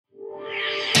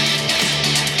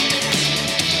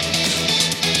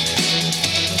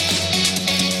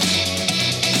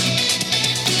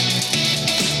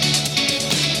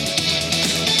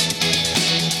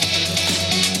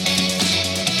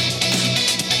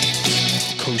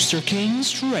Coaster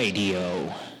Kings Radio.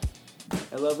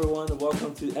 Hello everyone and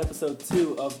welcome to episode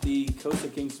 2 of the Coaster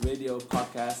Kings Radio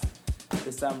podcast.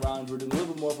 This time around we're doing a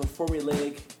little bit more of a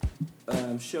formulaic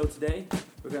show today.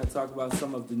 We're going to talk about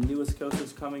some of the newest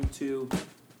coasters coming to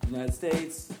the United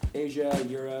States, Asia,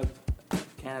 Europe,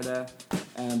 Canada.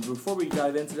 And before we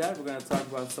dive into that, we're going to talk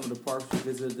about some of the parks we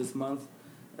visited this month.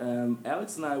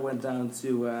 Alex and I went down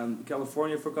to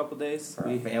California for a couple of days. For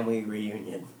a family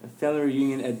reunion. A family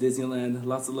reunion at Disneyland.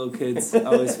 Lots of little kids.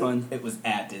 Always fun. It was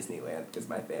at Disneyland because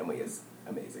my family is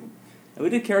amazing. And we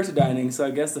did character dining, so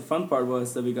I guess the fun part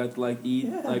was that we got to eat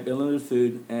unlimited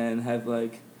food and have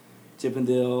Chip and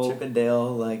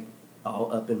Dale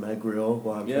all up in my grill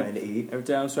while I'm trying to eat. Every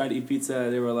time I was trying to eat pizza,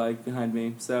 they were behind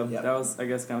me. So that was, I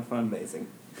guess, kind of fun. Amazing.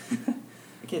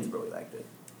 The kids really liked it.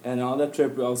 And on that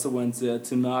trip, we also went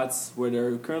to Knott's, where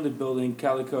they're currently building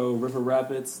Calico River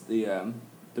Rapids, the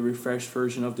refreshed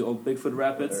version of the old Bigfoot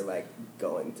Rapids. They're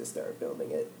going to start building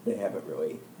it. They haven't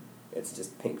really. It's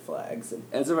just pink flags. And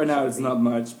as of right now, it's not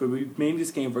much, but we mainly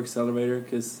just came for Accelerator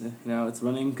because it's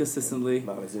running consistently.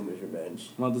 Montezuma's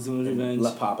Revenge.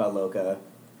 La Papa Loca.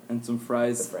 And some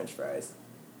fries. The French fries.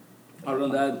 Other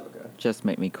than that, just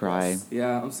make me cry.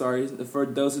 Yeah, I'm sorry. For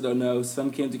those who don't know,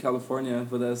 Sven came to California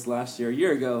with us a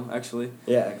year ago, actually.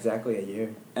 Yeah, exactly a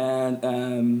year.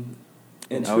 And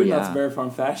in true Knott's Berry Farm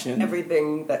fashion,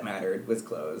 everything that mattered was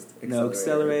closed. No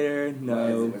Accelerator,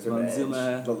 no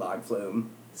Montezuma. The Log Flume.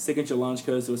 Signature launch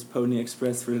coaster was Pony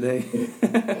Express for the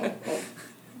day.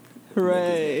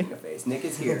 Hooray! Nick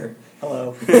is here.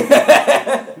 Hello.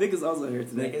 Nick is also here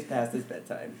today. Nick is past his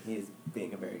bedtime. He is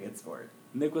being a very good sport.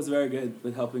 Nick was very good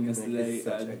with helping us today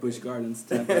at Busch Gardens,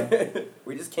 Tampa.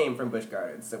 We just came from Busch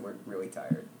Gardens, so we're really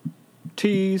tired.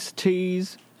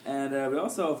 Tease. And we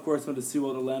also, of course, went to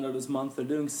SeaWorld Orlando this month. They're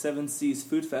doing Seven Seas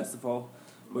Food Festival,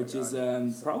 which is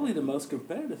probably the most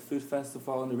competitive food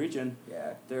festival in the region.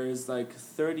 Yeah. There's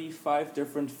 35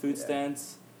 different food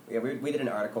stands. Yeah, we did an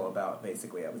article about,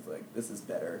 basically, I was like, this is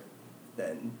better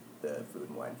than the Food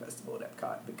and Wine Festival at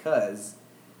Epcot because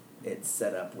it's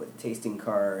set up with tasting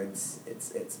cards.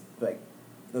 It's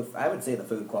I would say the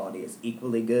food quality is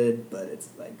equally good, but it's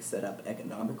set up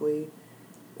economically,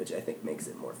 which I think makes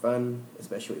it more fun,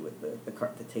 especially with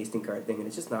the tasting card thing. And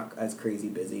it's just not as crazy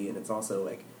busy. And it's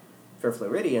also for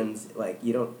Floridians,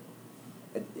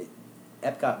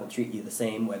 Epcot will treat you the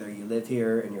same whether you live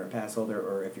here and you're a pass holder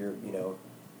or if you're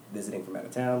visiting from out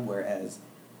of town. Whereas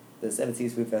the Seven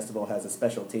Seas Food Festival has a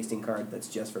special tasting card that's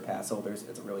just for pass holders.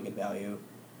 It's a really good value.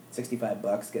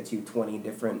 $65 gets you 20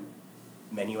 different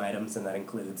menu items, and that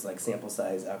includes sample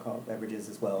size alcohol beverages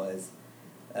as well as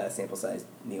sample size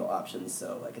meal options.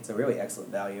 So it's a really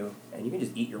excellent value, and you can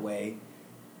just eat your way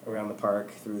around the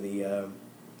park through the.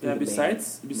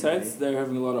 Besides they're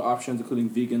having a lot of options, including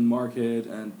vegan market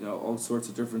and all sorts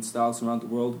of different styles around the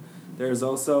world. There's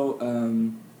also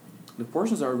the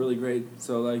portions are really great.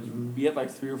 So we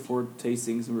had 3 or 4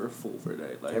 tastings and we were full for a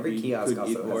day. Every kiosk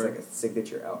also has a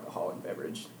signature alcoholic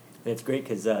beverage. And it's great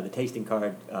because the tasting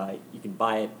card, you can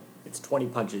buy it. It's 20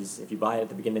 punches. If you buy it at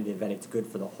the beginning of the event, it's good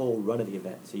for the whole run of the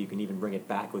event. So you can even bring it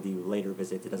back with you later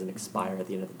visits. It doesn't expire at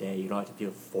the end of the day. You don't have to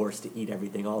feel forced to eat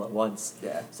everything all at once.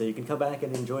 Yeah. So you can come back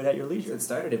and enjoy it at your leisure. So it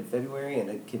started in February and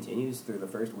it continues through the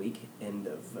first end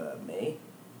of May.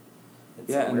 And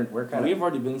so we've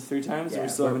already been 3 times. And we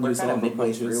still haven't used all the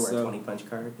punches. Through our 20 punch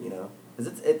card,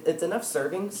 Because it's enough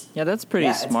servings. Yeah, that's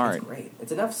pretty smart. It's great.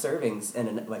 It's enough servings,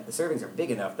 and the servings are big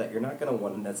enough that you're not going to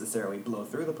want to necessarily blow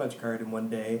through the punch card in one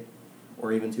day,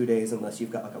 or even 2 days, unless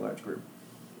you've got a large group.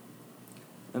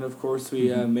 And of course,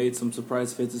 we made some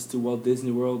surprise visits to Walt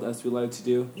Disney World, as we like to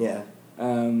do. Yeah.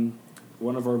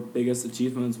 One of our biggest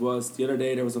achievements was the other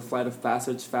day there was a Flight of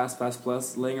Passage Fast Pass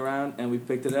Plus laying around, and we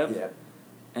picked it up. Yeah.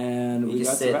 And we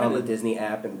just sit on the Disney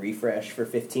app and refresh for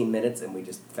 15 minutes, and we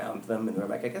just found them, and we're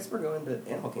like, I guess we're going to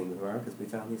Animal Kingdom tomorrow because we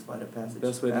found these Flight of Passage.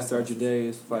 Best way to start your day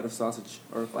is Flight of Sausage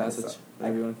or Passage.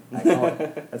 I call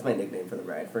it. That's my nickname for the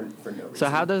ride for no reason. So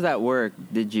how does that work?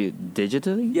 Did you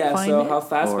digitally? Yeah. Find so it, how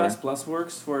FastPass Plus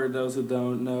works, for those who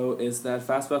don't know, is that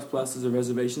FastPass Plus is a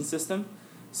reservation system.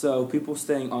 So people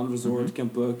staying on resort can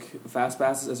book fast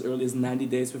passes as early as 90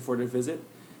 days before their visit.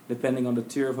 Depending on the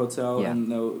tier of hotel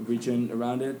and the region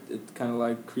around it, it kind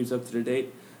of creeps up to the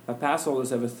date. Pass holders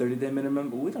have a 30-day minimum,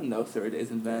 but we don't know 30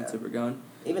 days in advance if we're going.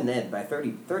 Even then, by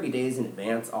 30 days in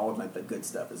advance, all of the good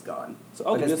stuff is gone. So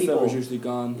all the good stuff is usually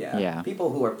gone. Yeah.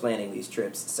 People who are planning these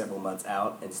trips several months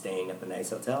out and staying at the nice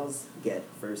hotels get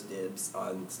first dibs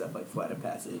on stuff like Flight of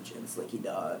Passage and Slinky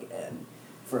Dog and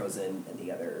Frozen and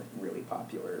the other really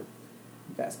popular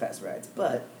Fast Pass rides.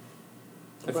 But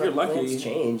if you're lucky, plans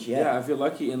change. Yeah. if you're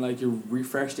lucky and like you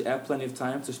refresh the app plenty of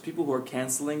times, there's people who are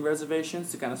canceling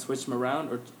reservations to kind of switch them around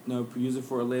or use it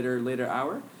for a later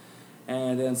hour.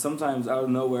 And then sometimes out of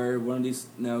nowhere, one of these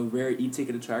rare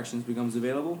e-ticket attractions becomes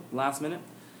available last minute.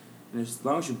 And as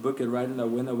long as you book it right in that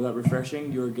window without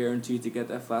refreshing, you're guaranteed to get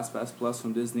that FastPass Plus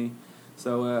from Disney.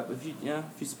 So if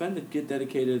you spend a good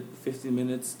dedicated 15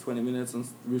 minutes, 20 minutes on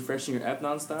refreshing your app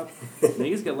nonstop, then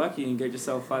you just get lucky and get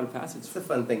yourself Flight of Passage. It's a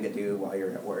fun thing to do while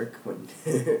you're at work when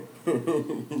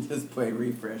you just play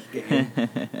refresh game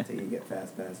until you get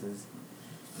fast passes.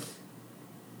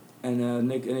 And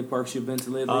Nick, any parks you've been to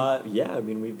lately? Yeah, I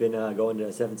mean, we've been going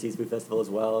to Seven Seas Food Festival as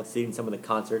well, seeing some of the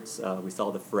concerts. We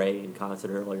saw The Fray in concert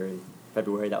earlier in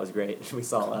February. That was great. We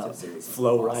saw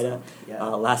Flo Rida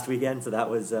last weekend, so that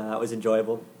was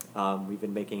enjoyable. We've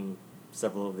been making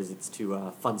several visits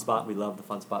to Fun Spot. We love the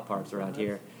Fun Spot parks around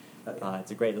here.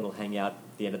 It's a great little hangout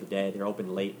at the end of the day. They're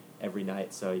open late every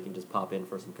night, so you can just pop in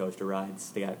for some coaster rides.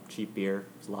 They got cheap beer.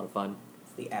 It's a lot of fun.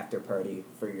 It's the after party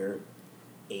for your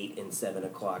 8 and 7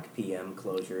 o'clock p.m.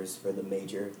 closures for the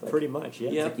major. Pretty much,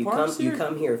 yeah. Yeah, It's like you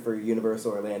come here for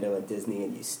Universal Orlando and Disney,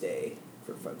 and you stay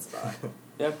for Fun Spot.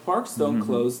 Yeah, parks don't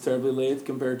close terribly late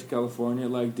compared to California.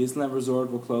 Like Disneyland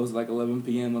Resort will close at like 11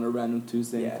 p.m. on a random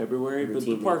Tuesday in February, but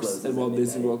the routinely parks closes at Walt at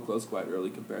Disney midnight. World close quite early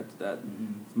compared to that.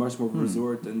 It's much more of a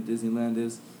resort than Disneyland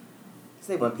is. Because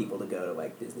they want people to go to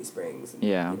like Disney Springs and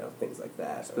Yeah. things like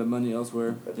that. Spend money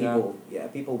elsewhere. But Yeah.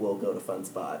 people will go to Fun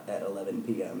Spot at 11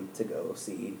 p.m. to go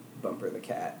see Bumper the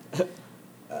cat,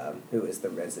 who is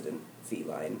the resident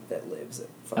feline that lives at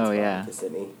Fun Spot in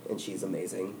Kissimmee, and she's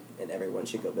amazing, and everyone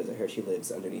should go visit her. She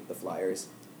lives underneath the flyers.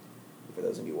 For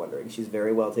those of you wondering, she's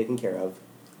very well taken care of.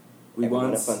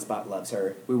 Everyone at Fun Spot loves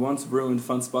her. We once ruined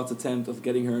Fun Spot's attempt of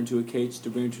getting her into a cage to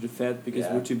bring her to the vet because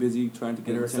we were too busy trying to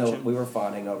get her attention. We were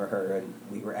fawning over her, and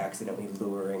we were accidentally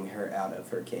luring her out of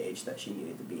her cage that she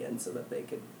needed to be in so that they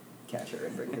could catch her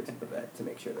and bring her to the vet to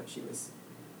make sure that she was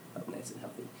nice and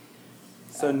healthy.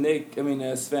 So Nick,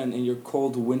 Sven, in your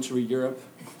cold, wintry Europe,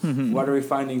 what are we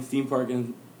finding theme park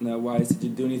and wise? Did you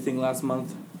do anything last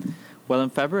month? Well, in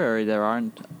February there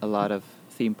aren't a lot of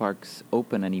theme parks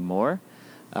open anymore.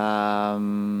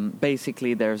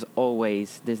 Basically, there's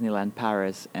always Disneyland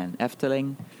Paris and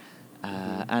Efteling.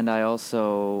 And I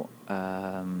also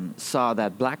saw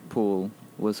that Blackpool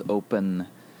was open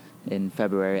in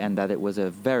February and that it was a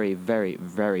very, very,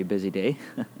 very busy day.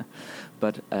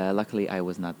 But luckily I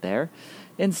was not there.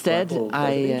 Instead,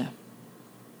 say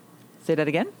that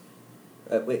again?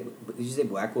 Wait, did you say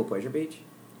Blackpool Pleasure Beach?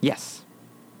 Yes.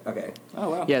 Okay. Oh,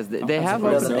 wow. Yes, they have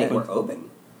I an didn't know that they opening. were open.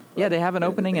 Yeah, they have an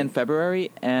opening in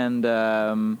February, and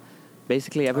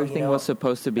basically everything was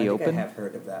supposed to be open. I have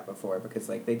heard of that before because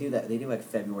like they do that. They do like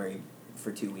February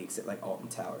for 2 weeks at like Alton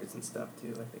Towers and stuff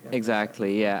too. I think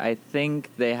Exactly. Yeah, I think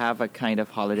they have a kind of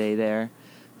holiday there.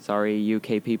 Sorry,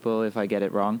 UK people, if I get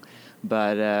it wrong,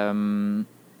 but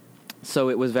so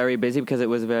it was very busy because it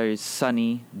was a very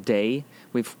sunny day.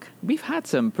 We've had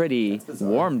some pretty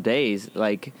warm days,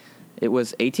 like. It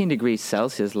was 18 degrees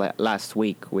Celsius last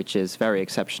week, which is very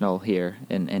exceptional here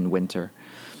in winter.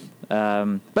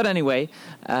 But anyway,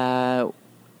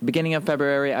 beginning of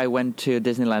February, I went to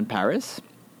Disneyland Paris.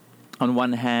 On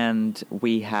one hand,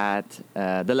 we had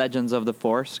The Legends of the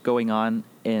Force going on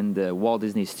in the Walt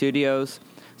Disney Studios.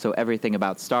 So everything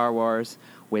about Star Wars,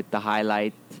 with the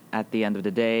highlight at the end of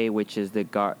the day, which is the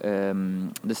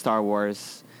Star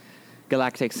Wars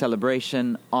Galactic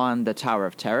Celebration on the Tower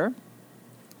of Terror,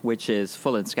 which is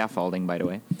full in scaffolding, by the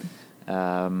way,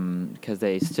 because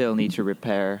they still need to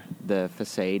repair the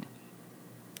facade.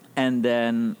 And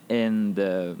then in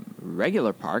the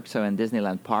regular park, so in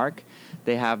Disneyland Park,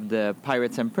 they have the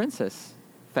Pirates and Princess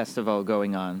Festival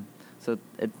going on. So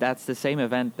that's the same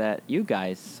event that you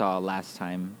guys saw last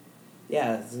time.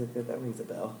 Yeah, that rings a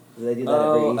bell. They do that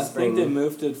every spring. I think they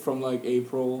moved it from like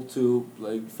April to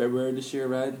like February this year,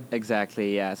 right?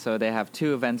 Exactly, yeah. So they have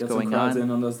two events going some crowds on.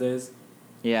 In on those days.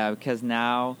 Yeah, because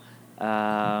now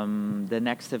the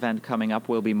next event coming up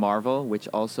will be Marvel, which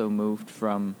also moved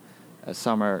from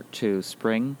summer to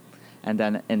spring, and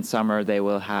then in summer they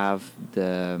will have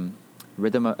the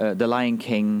the Lion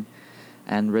King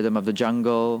and Rhythm of the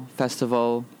Jungle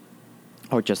Festival,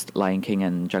 or just Lion King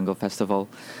and Jungle Festival,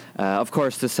 of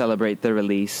course to celebrate the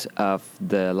release of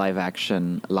the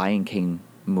live-action Lion King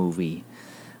movie.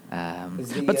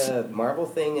 Is the Marvel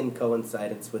thing in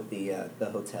coincidence with the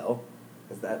hotel?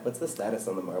 What's the status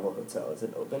on the Marvel Hotel? Is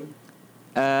it open?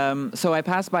 So I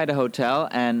passed by the hotel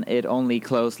and it only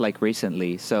closed like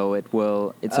recently. So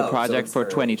it's a project for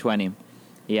 2020.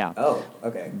 Yeah. Oh,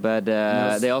 okay. But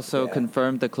they also yeah.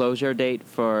 confirmed the closure date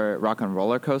for Rock and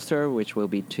Roller Coaster, which will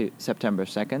be September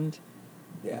 2nd.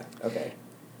 Yeah, okay.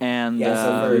 And Yeah,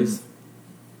 so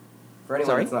for anyone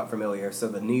Sorry? that's not familiar, so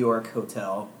the New York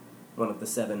Hotel, one of the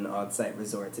 7 on-site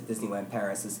resorts at Disneyland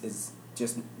Paris, is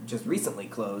just recently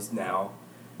closed now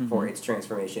for its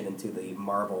transformation into the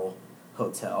Marvel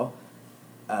Hotel.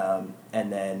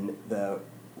 And then the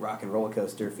Rock and Roller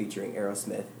Coaster featuring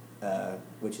Aerosmith,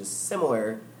 which is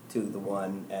similar to the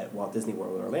one at Walt Disney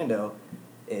World in Orlando,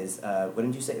 is, what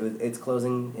did you say? It's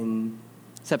closing in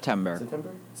September.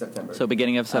 September. So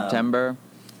beginning of September.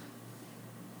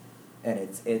 And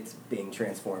it's being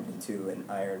transformed into an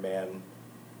Iron Man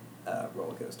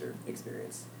roller coaster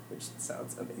experience, which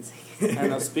sounds amazing.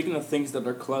 And speaking of things that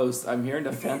are closed, I'm hearing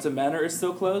the Phantom Manor is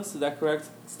still closed. Is that correct?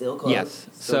 Still closed? Yes.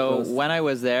 Still So closed. when I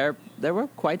was there were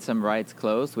quite some rides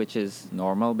closed, which is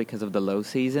normal because of the low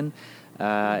season.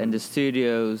 In the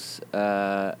studios,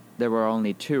 there were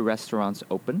only 2 restaurants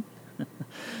open,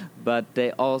 but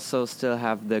they also still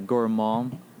have the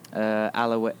Gourmand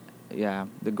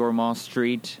the Gourmand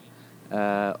Street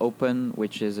open,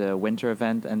 which is a winter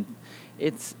event, and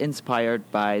it's inspired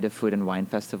by the Food and Wine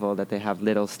Festival that they have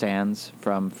little stands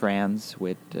from France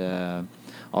with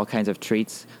all kinds of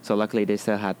treats. So luckily they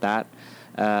still had that.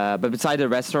 But beside the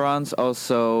restaurants,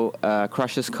 also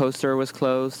Crush's Coaster was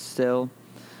closed still.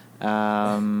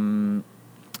 Armageddon,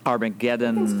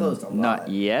 Everything's closed a lot. not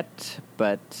yet,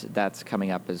 but that's coming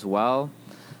up as well.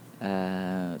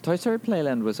 Toy Story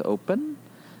Playland was open.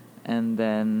 And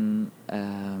then,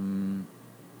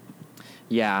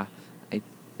 I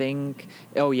think...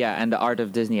 Oh, yeah, and the Art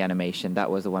of Disney Animation.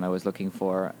 That was the one I was looking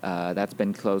for. That's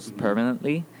been closed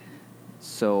permanently.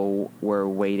 So we're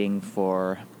waiting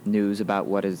for news about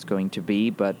what it's going to be.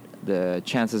 But the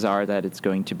chances are that it's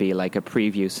going to be like a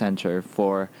preview center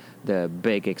for the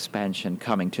big expansion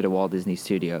coming to the Walt Disney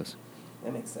Studios.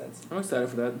 That makes sense. I'm excited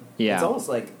for that. Yeah. It's almost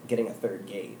like getting a third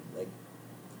gate, like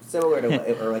similar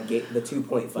to or like gate the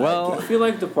 2.5. Well- I gate. feel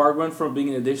like the park went from being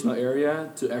an additional area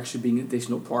to actually being an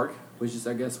additional park, which is,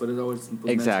 I guess, what it always was meant to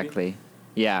be. Exactly.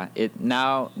 Yeah.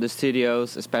 Now the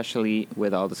studios, especially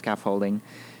with all the scaffolding,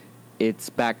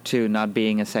 it's back to not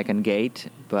being a second gate,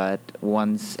 but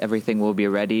once everything will be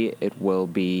ready, it will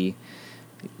be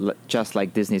just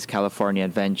like Disney's California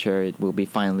Adventure. It will be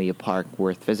finally a park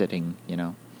worth visiting, you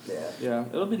know. Yeah. Yeah,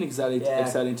 it'll be an exciting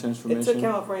It transformation. took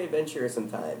California Adventure some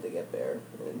time to get there,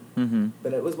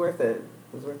 but it was worth it. It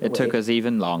was worth the It took wait. us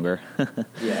even longer.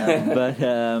 Yeah. But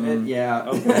yeah.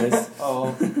 Oh, Paris.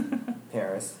 Oh,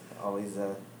 Paris. Always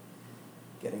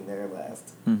getting there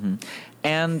last.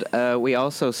 And we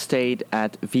also stayed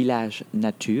at Village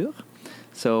Nature.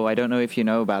 So I don't know if you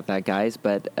know about that, guys,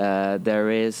 but there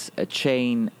is a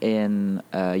chain in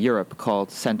Europe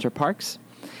called Center Parcs.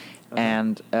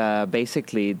 And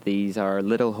basically these are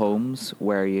little homes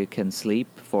where you can sleep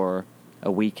for a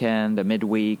weekend, a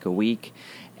midweek, a week.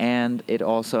 And it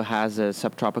also has a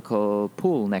subtropical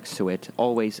pool next to it,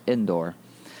 always indoor.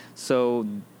 So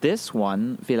this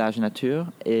one, Village Nature,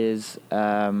 is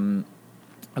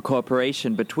a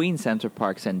cooperation between Center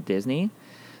Parcs and Disney.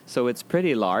 So it's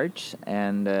pretty large,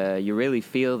 and you really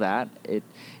feel that it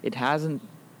doesn't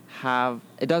have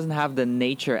the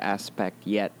nature aspect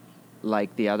yet,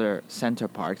 like the other Center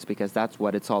Parcs, because that's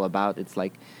what it's all about. It's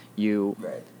like you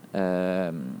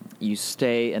you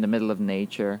stay in the middle of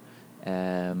nature,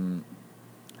 and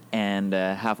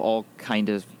have all kind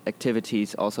of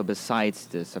activities also besides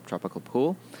the subtropical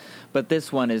pool. But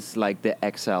this one is like the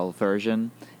XL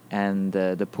version. And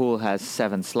the pool has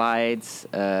 7 slides,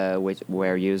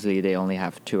 where usually they only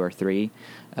have 2 or 3.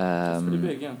 It's pretty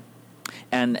big, yeah.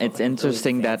 And it's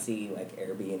interesting really that fancy, like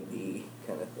Airbnb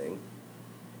kind of thing.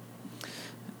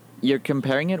 you're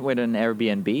comparing it with an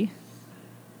Airbnb.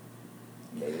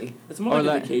 Maybe. It's more Or like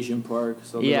a like- vacation park.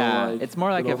 So Yeah, little, it's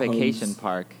more like a little vacation homes.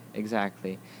 park,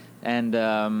 exactly. And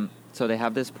so they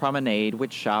have this promenade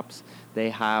with shops. They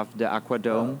have the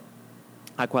Aquadome,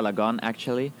 Aqualagon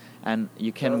actually, and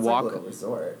you can it's walk like a little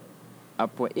resort.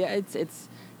 up. Yeah,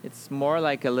 it's more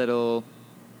like a little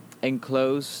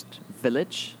enclosed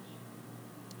village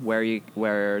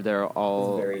where there are It's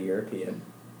all very European.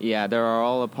 Yeah, there are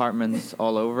all apartments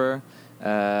all over.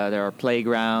 There are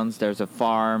playgrounds. There's a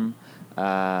farm.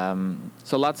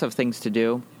 So lots of things to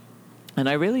do. And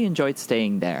I really enjoyed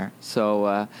staying there.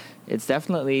 So it's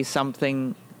definitely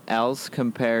something else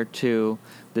compared to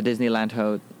the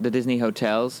the Disney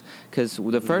hotels. Because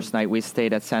the first night we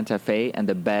stayed at Santa Fe and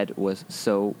the bed was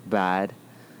so bad.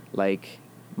 Like,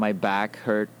 my back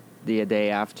hurt the day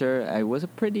after. I was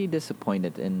pretty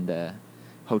disappointed in the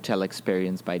hotel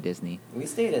experience by Disney. We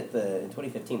stayed at in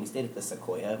 2015, we stayed at the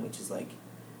Sequoia, which is like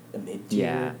the mid-tier,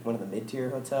 Yeah. one of the mid-tier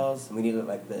hotels. And we needed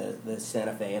like the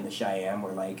Santa Fe and the Cheyenne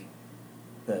were like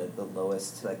the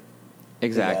lowest, like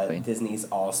Exactly. Disney's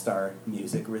All-Star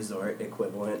Music Resort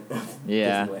equivalent of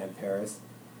Yeah. Disneyland Paris.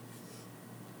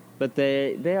 But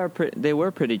they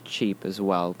were pretty cheap as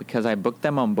well because I booked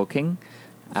them on Booking,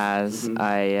 as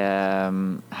I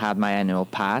had my annual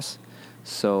pass.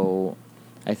 So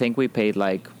I think we paid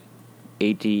like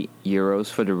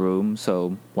 €80 for the room,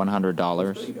 so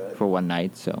 $100 That's pretty good. for one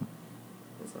night. So,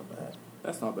 That's not bad.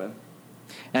 That's not bad.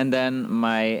 and then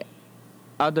my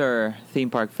other theme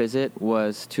park visit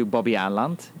was to Bobby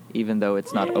Island, even though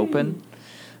it's not open.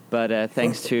 But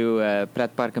thanks to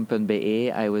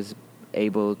pretparken.be, I was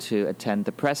able to attend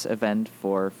the press event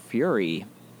for Fury,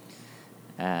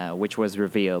 which was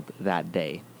revealed that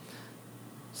day.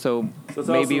 So So tell us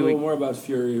maybe a we, little more about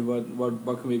Fury.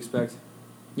 What can we expect?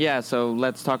 yeah. So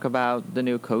let's talk about the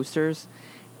new coasters,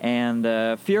 and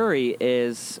Fury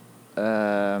is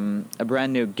a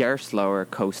brand new Gerstlauer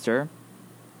coaster.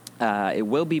 It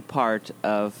will be part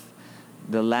of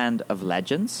the Land of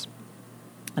Legends.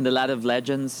 And the Land of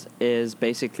Legends is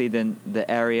basically the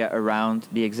area around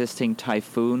the existing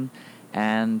Typhoon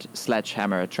and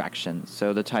Sledgehammer attraction.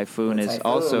 So the Typhoon The is Typhoon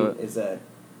also... is a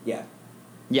Yeah,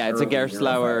 it's a early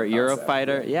Gerstlauer Eurofighter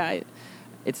Eurofighter. Yeah,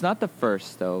 it's not the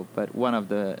first, though, but one of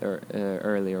the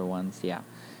earlier ones, yeah.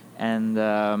 And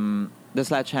the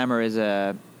Sledgehammer is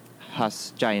a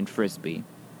Huss Giant Frisbee,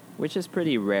 which is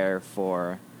pretty rare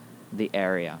for the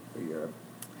area. for Europe.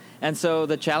 And so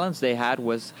the challenge they had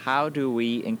was, how do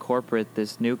we incorporate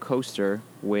this new coaster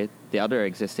with the other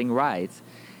existing rides?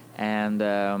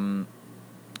 And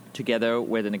together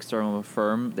with an external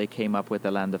firm, they came up with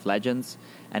the Land of Legends,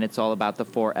 and it's all about the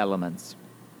 4 elements.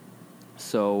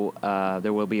 So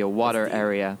there will be a water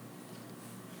area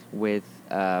with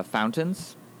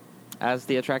fountains as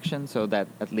the attraction, so that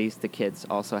at least the kids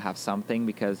also have something,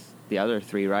 because the other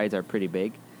 3 rides are pretty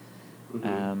big.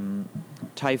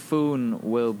 Typhoon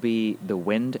will be the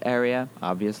wind area,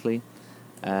 obviously,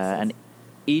 and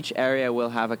each area will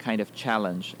have a kind of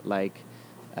challenge. Like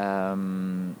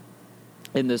in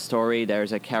the story,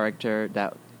 there's a character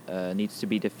that needs to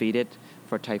be defeated.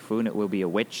 For Typhoon, it will be a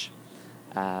witch.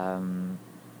 And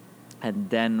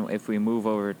then if we move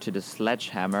over to the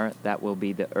Sledgehammer, that will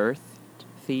be the Earth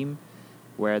theme,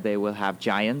 where they will have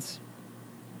giants.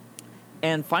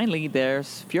 And finally,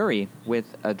 there's Fury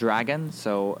with a dragon,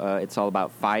 so it's all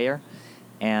about fire.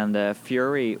 And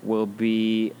Fury will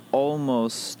be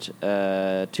almost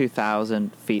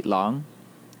 2,000 feet long.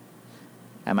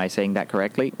 Am I saying that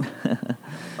correctly?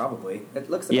 Probably. It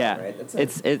looks about Yeah, right. it's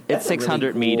that's a 600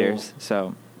 really cool- meters,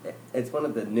 so... It's one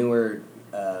of the newer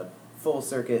full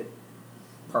circuit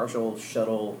partial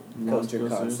shuttle coaster Launch coasters,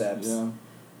 concepts yeah.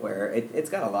 where it's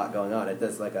got a lot going on. It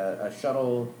does like a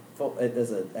shuttle full. It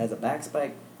has a back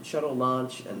spike shuttle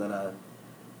launch, and then a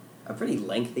pretty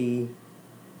lengthy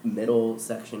middle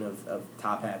section of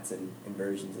top hats and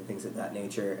inversions and things of that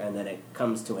nature, and then it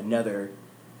comes to another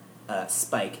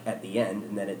spike at the end,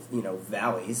 and then it's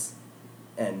valleys,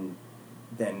 and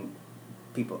then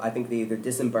people, I think they either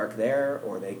disembark there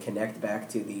or they connect back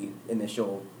to the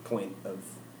initial point of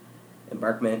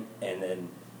embarkment and then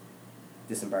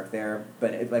disembark there.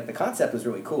 But the concept was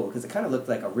really cool because it kind of looked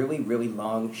like a really, really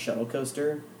long shuttle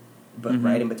coaster, but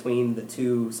right in between the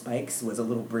 2 spikes was a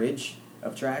little bridge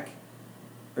of track,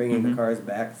 bringing the cars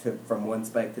back from one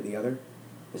spike to the other.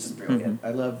 It's just brilliant.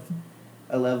 I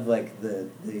love like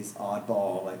these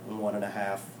oddball, like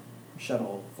 1.5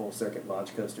 shuttle full circuit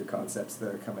launch coaster concepts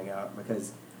that are coming out,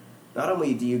 because not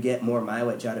only do you get more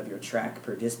mileage out of your track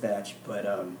per dispatch, but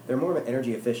they're more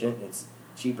energy efficient. It's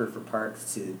cheaper for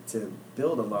parks to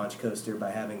build a launch coaster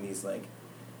by having these like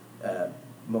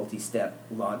multi-step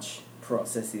launch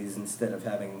processes instead of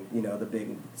having the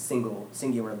big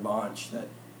singular launch that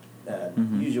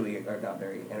usually are not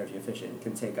very energy efficient and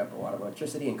can take up a lot of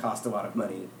electricity and cost a lot of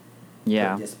money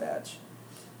per dispatch.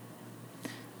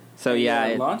 So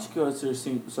launch coasters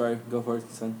seem... Sorry, go for it,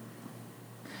 son.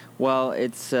 Well,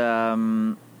 it's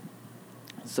so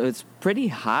it's pretty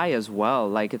high as well.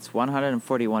 Like it's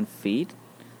 141 feet,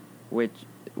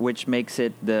 which makes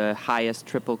it the highest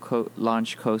triple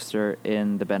launch coaster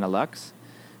in the Benelux,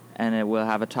 and it will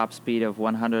have a top speed of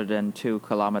 102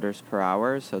 kilometers per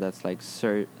hour. So that's like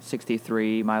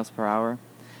 63 miles per hour,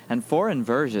 and 4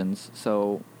 inversions.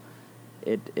 So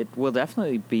it will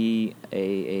definitely be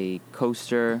a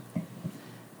coaster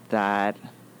that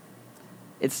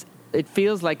it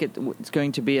feels like it's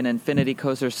going to be an infinity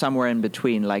coaster somewhere in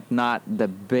between, like not the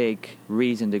big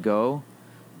reason to go,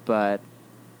 but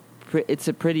it's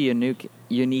a pretty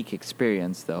unique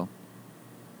experience though.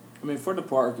 I mean, for the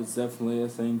park, it's definitely, I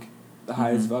think, the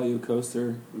highest value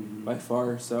coaster Mhm. by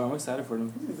far. So I'm excited for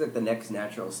them. This is like the next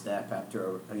natural step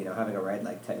after having a ride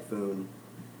like Typhoon.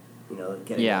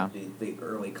 Getting Yeah. the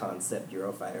early concept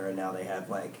Eurofighter, and now they have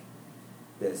like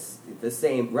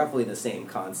roughly the same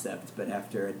concept, but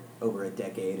after over a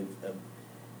decade of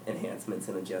enhancements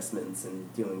and adjustments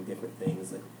and doing different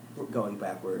things like going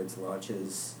backwards,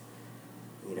 launches,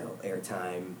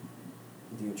 airtime,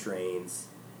 new trains.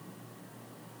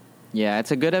 Yeah,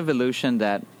 it's a good evolution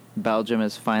that Belgium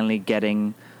is finally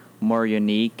getting more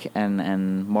unique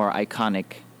and more iconic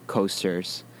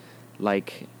coasters,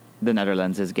 like the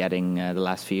Netherlands is getting the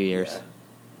last few years. Yeah.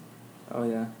 Oh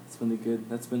yeah,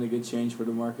 that's been a good change for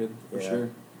the market for Yeah. sure.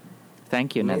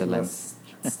 Thank you, Amazing Netherlands.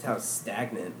 how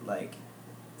stagnant like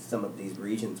some of these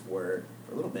regions were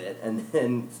for a little bit, and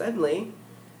then suddenly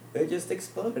it just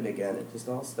exploded again. It just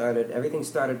everything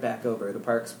started back over. The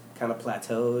parks kind of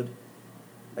plateaued,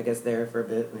 I guess, there for a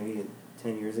bit, maybe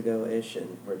 10 years ago-ish,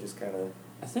 and we're just kind of...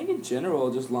 I think in general,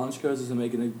 just launch coasters are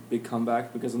making a big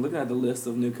comeback because I'm looking at the list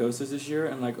of new coasters this year,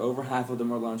 and like over half of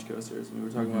them are launch coasters. I mean,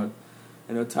 we're talking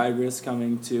about, Tigris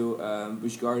coming to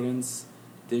Busch Gardens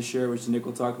this year, which Nick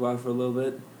will talk about for a little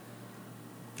bit.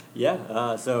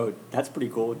 Yeah, so that's pretty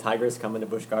cool. Tigris coming to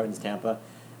Busch Gardens, Tampa.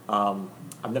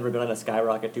 I've never been on a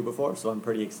Skyrocket 2 before, so I'm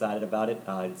pretty excited about it.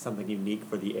 It's something unique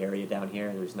for the area down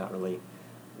here. There's not really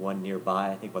one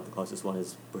nearby. I think the closest one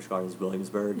is Busch Gardens,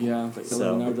 Williamsburg. Yeah, like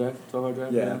 11-hour drive, 12-hour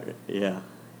drive. Yeah. Yeah.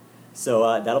 So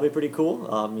that'll be pretty cool.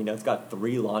 It's got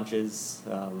 3 launches,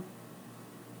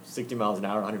 60 miles an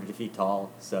hour, 150 feet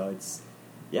tall. So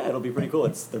it'll be pretty cool.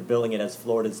 They're billing it as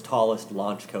Florida's tallest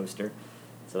launch coaster.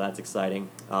 So that's exciting.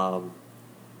 And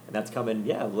that's coming,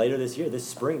 later this year, this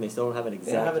spring. They still don't have an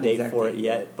exact date for it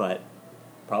yet, but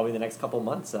probably the next couple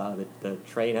months. The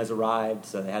train has arrived,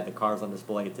 so they had the cars on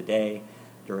display today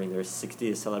during their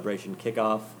 60th celebration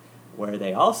kickoff, where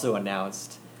they also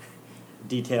announced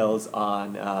details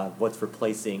on what's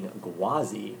replacing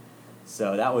Gwazi.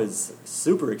 So that was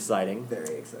super exciting.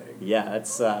 Very exciting. Yeah,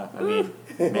 that's,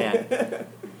 man.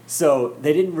 So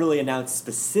they didn't really announce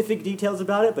specific details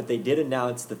about it, but they did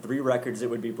announce the 3 records it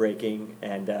would be breaking.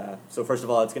 And so first of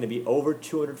all, it's going to be over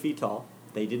 200 feet tall.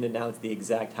 They didn't announce the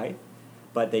exact height,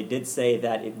 but they did say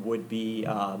that it would be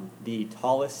the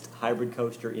tallest hybrid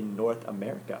coaster in North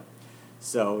America.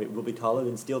 So it will be taller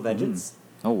than Steel Vengeance.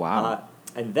 Oh, wow.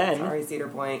 And then... Sorry, Cedar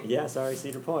Point. Yeah, sorry,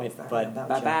 Cedar Point. Sorry But about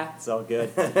Bye-bye. it's all good.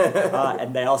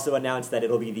 And they also announced that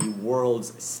it'll be the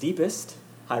world's steepest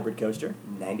hybrid coaster.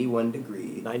 91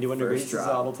 degrees. 91 First degrees is drop.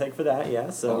 all it'll take for that, yeah.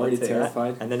 So Already we'll take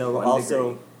terrified. that. And then it'll 1 also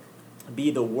degree.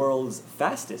 be the world's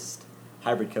fastest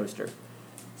hybrid coaster.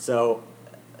 So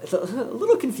it's a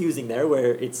little confusing there,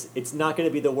 where it's not going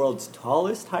to be the world's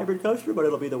tallest hybrid coaster, but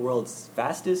it'll be the world's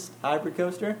fastest hybrid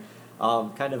coaster.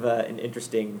 Kind of an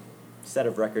interesting set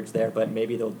of records there, but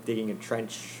maybe they'll digging a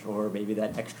trench, or maybe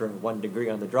that extra 1 degree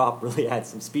on the drop really adds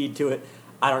some speed to it.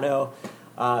 I don't know.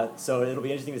 So it'll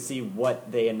be interesting to see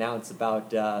what they announce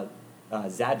about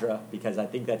Zadra, because I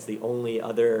think that's the only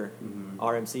other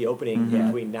RMC opening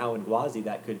between now and Gwazi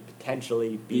that could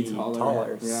potentially be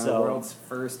taller. Yeah. The So world's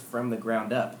first from the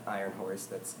ground up Iron Horse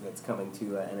that's coming to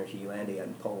Energylandia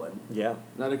in Poland. yeah,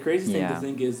 Now the crazy thing Yeah. to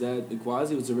think is that the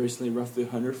Gwazi was originally roughly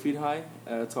 100 feet high,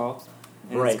 tall,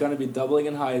 and Right. it's going to be doubling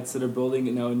in height. So they're building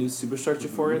a new superstructure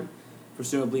for it.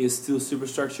 Presumably a steel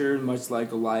superstructure, much like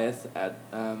Goliath at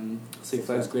Six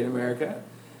Flags Great America.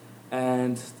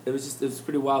 And it was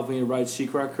pretty wild when you ride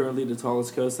Sheikra, currently the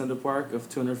tallest coaster in the park of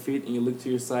 200 feet, and you look to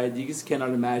your side. You just cannot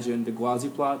imagine the Gwazi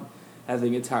plot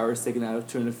having a tower sticking out of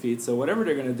 200 feet. So whatever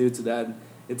they're going to do to that,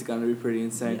 it's going to be pretty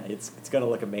insane. yeah, it's going to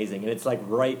look amazing, and it's like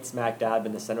right smack dab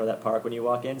in the center of that park when you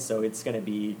walk in. So it's going to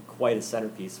be quite a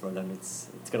centerpiece for them. It's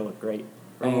going to look great.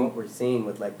 From And- what we're seeing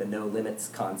with like the no limits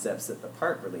concepts that the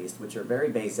park released, which are very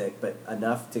basic but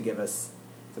enough to give us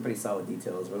some pretty solid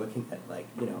details. We're looking at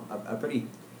a pretty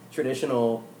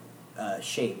traditional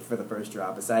shape for the first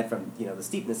drop, aside from the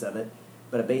steepness of it,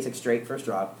 but a basic straight first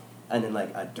drop, and then like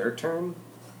a dirt turn,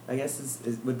 I guess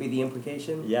would be the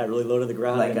implication. Yeah, really low to the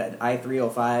ground. Like and- an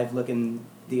I-305 looking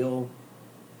deal,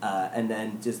 and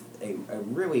then just a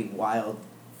really wild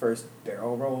first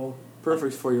barrel roll.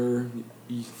 Perfect for your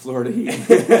Florida heat.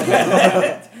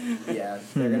 Yeah,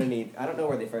 they're gonna need. I don't know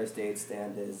where the first aid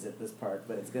stand is at this park,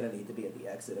 but it's gonna need to be at the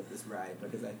exit of this ride,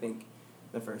 because I think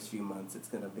the first few months it's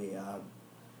gonna be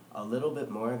a little bit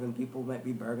more than people might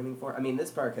be bargaining for. I mean, this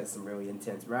park has some really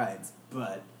intense rides,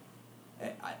 but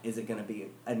is it gonna be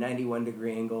a 91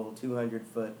 degree angle,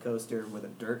 200-foot coaster with a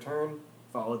dirt turn?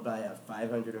 followed by a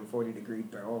 540-degree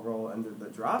barrel roll under the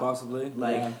drop. Possibly.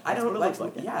 Like, yeah. I don't That's what it like.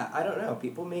 looks like, yeah. I don't know.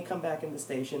 People may come back in the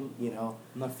station, I'm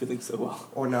not feeling so well.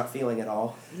 or not feeling at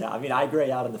all. Yeah, I mean, I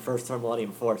gray out in the first Term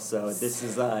Millennium Force, so this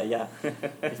is, yeah.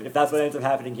 If that's what ends up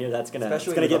happening here, that's gonna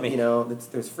Especially get me.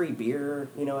 There's free beer,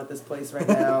 at this place right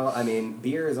now. I mean,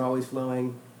 beer is always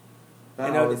flowing.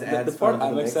 That always the adds part fun to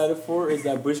I'm the mix. excited for is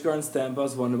that Busch Gardens Tampa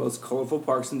is one of the most colorful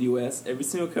parks in the U.S. Every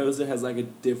single coaster has like a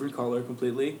different color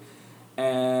completely.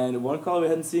 And one color we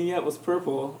hadn't seen yet was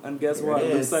purple. And guess Here what?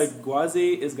 it It looks is. like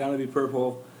Gwazi is going to be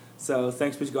purple. So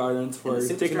thanks, Busch Gardens, And for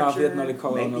the taking off yet superstructure another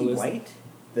color might on the be list. white.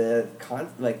 The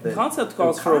concept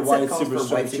calls for a white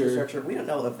superstructure. superstructure. We don't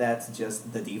know if that's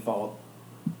just the default.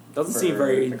 Doesn't for seem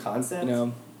very, the concept.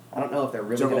 I don't know if they're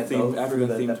really Jungle going to themed, go African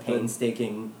through the themed, but-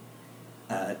 painstaking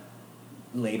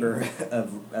labor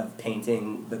of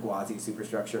painting the Gwazi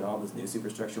superstructure and all this new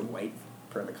superstructure white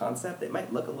per the concept. It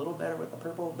might look a little better with the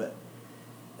purple, but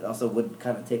it also would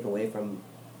kind of take away from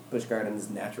Busch Gardens'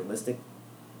 naturalistic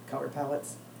color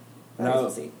palettes. I guess Now, we'll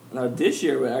see. now this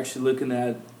year we're actually looking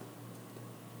at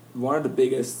one of the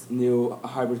biggest new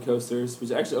hybrid coasters, which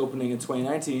is actually opening in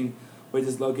 2019, which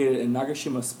is located in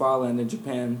Nagashima Spa Land in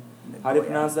Japan. How do you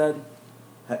pronounce that?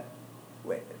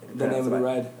 Wait, The name of the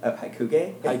ride?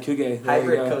 Haikuge? Haikuge. There you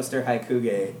Hybrid go. Coaster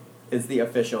Haikuge is the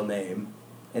official name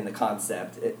in the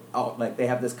concept. They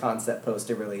have this concept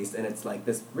poster released, and it's like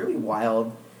this really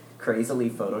wild, crazily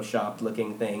photoshopped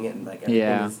looking thing, and like everything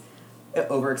Yeah. is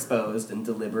overexposed and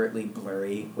deliberately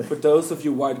blurry. For those of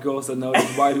you white girls that know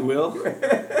it's Wide Wheel,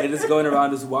 it is going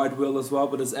around as Wide Wheel as well,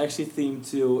 but it's actually themed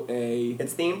to a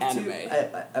It's themed anime.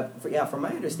 to from my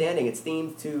understanding, it's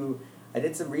themed to. I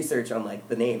did some research on like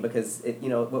the name because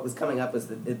what was coming up was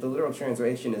the literal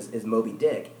translation is Moby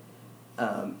Dick,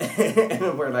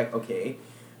 and we're like okay,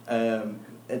 and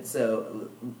so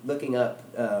looking up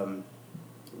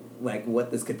like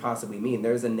what this could possibly mean.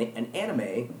 There's an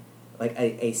anime, like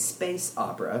a space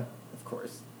opera, of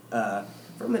course,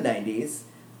 from the 90s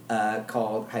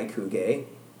called Haikuge,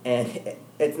 and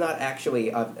it's not actually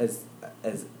as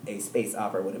a space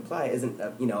opera would imply. Isn't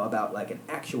about like an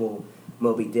actual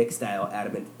Moby Dick style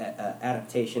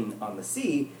adaptation on the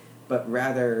sea, but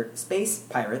rather space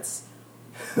pirates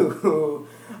who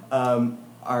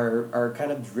are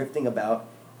kind of drifting about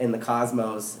in the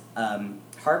cosmos,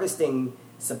 harvesting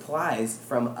supplies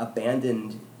from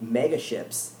abandoned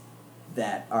megaships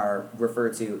that are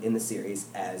referred to in the series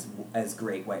as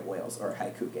great white whales or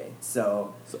haikuge.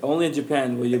 So only in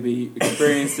Japan will you be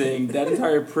experiencing that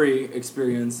entire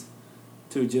pre-experience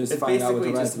to just it's find out what the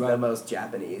basically ride's just the about. most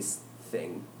Japanese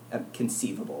thing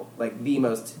conceivable, like the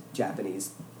most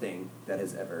Japanese thing that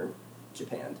has ever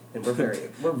Japanned, and we're very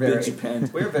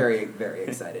Japanned. we're very very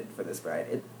excited for this ride.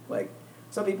 It like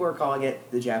some people are calling it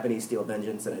the Japanese Steel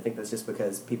Vengeance, and I think that's just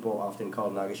because people often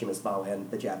call Nagashima Spa Land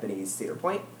the Japanese Cedar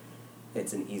Point.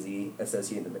 It's an easy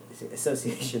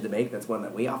association to make. That's one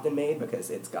that we often made because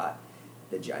it's got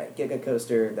the giant Giga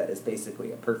Coaster that is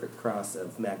basically a perfect cross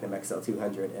of Magnum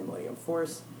XL200 and Millennium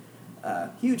Force.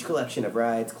 Huge collection of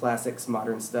rides, classics,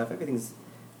 modern stuff. Everything's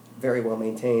very well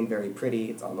maintained, very pretty.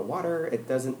 It's on the water. It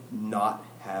doesn't not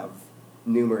have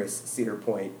numerous Cedar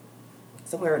Point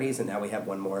similarities, and now we have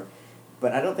one more.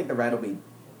 But I don't think the ride will be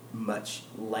much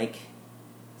like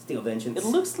Steel Vengeance. It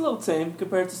looks a little tame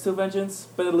compared to Steel Vengeance,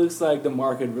 but it looks like the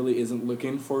market really isn't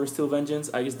looking for Steel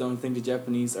Vengeance. I just don't think the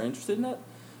Japanese are interested in that.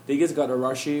 They just got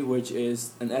Arashi, which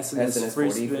is an SNS free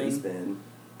 40 spin,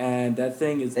 and that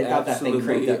thing is They've got that thing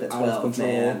absolutely cranked up to out of 12, control.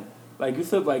 man. Like you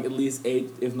flip like at least 8,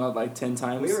 if not like 10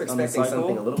 times. We were on the expecting cycle.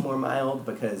 something a little more mild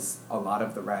because a lot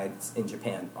of the rides in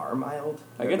Japan are mild.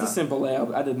 Like it's a simple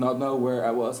layout. I did not know where I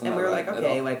was. on And that we were ride like, at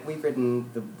okay, all. like we've ridden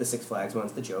the Six Flags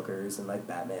ones, the Jokers, and like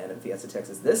Batman and Fiesta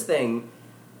Texas. This thing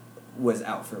was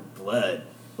out for blood.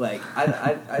 Like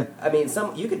I mean,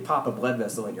 you could pop a blood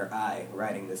vessel in your eye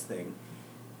riding this thing.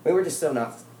 We were just so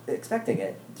not expecting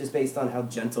it, just based on how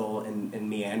gentle and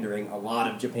meandering a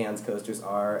lot of Japan's coasters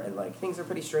are, and like things are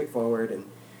pretty straightforward, and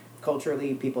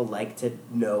culturally people like to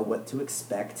know what to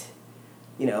expect.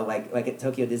 Like at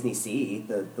Tokyo Disney Sea,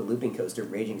 the looping coaster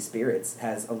Raging Spirits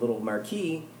has a little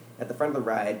marquee at the front of the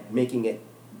ride, making it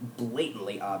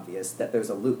blatantly obvious that there's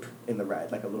a loop in the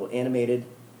ride, like a little animated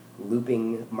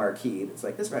looping marquee. It's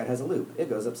like, this ride has a loop. It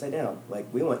goes upside down.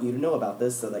 Like, we want you to know about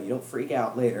this so that you don't freak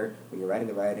out later when you're riding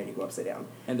the ride and you go upside down.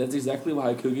 And that's exactly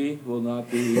why Haikugi will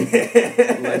not be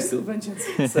like Steel Vengeance.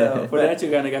 So For that, you're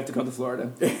gonna have to come to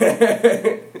Florida.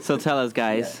 So tell us,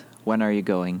 guys, when are you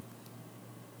going?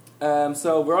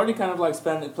 So we're already kind of like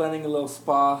planning a little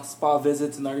spa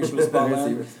visit to Nagashima Spa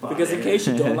Land. Spa. Because in case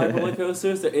you don't like roller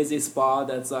coasters, there is a spa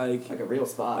that's like Like a real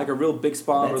spot. a real big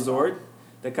spa and Med resort.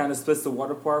 that kind of splits the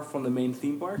water park from the main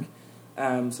theme park.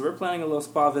 So we're planning a little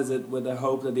spa visit with the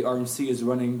hope that the RMC is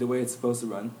running the way it's supposed to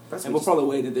run. Plus And we'll probably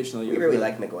wait an additional year. We really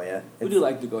like Nagoya. We do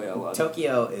like Nagoya a lot.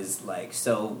 Tokyo is like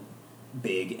so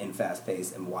big and fast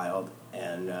paced and wild,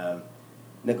 and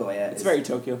Nagoya It's very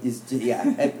Tokyo.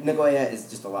 And Nagoya is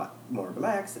just a lot more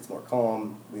relaxed. It's more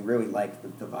calm. We really like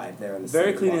the vibe there. And the Very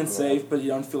city clean and walking safe, around. but you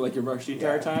don't feel like you're rushed the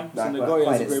entire time. So Not Nagoya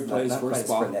quite is a great as- place not for a quite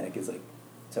spa. as frenetic as like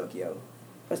Tokyo.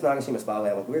 Plus Nagashima Spa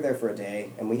Land, like, we were there for a day,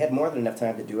 and we had more than enough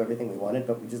time to do everything we wanted,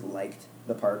 but we just liked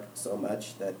the park so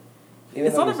much that...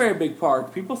 It's not a very big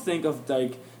park. People think of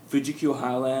like Fuji-Q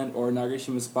Highland or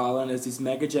Nagashima Spa Land as these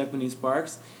mega Japanese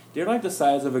parks. They're like the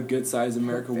size of a good-sized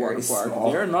American Very water park.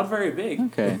 small. They're not very big.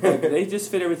 Okay. Like, they just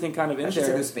fit everything kind of in I should say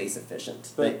there. they're space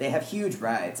efficient. But- They have huge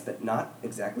rides, but not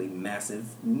exactly massive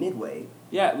midway.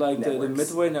 Yeah, like the Networks.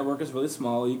 Midway network is really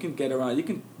small. You can get around. You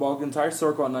can walk the entire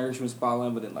circle on Nagashima Spa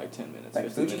Land within like 10 minutes. Like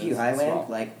 15 Fuji-Q minutes. It's Highland, small.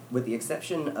 like, with the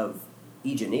exception of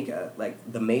Ijanika, like,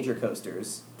 the major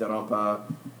coasters, Daronpa,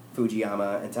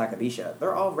 Fujiyama, and Takabisha,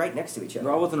 they're all right next to each other.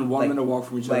 They're all within 1 Like- minute walk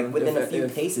from each Like, other. within a If- few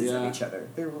if- paces yeah. of each other.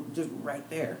 They're just right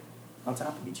there, on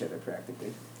top of each other,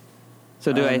 practically.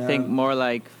 So do I And, think more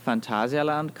like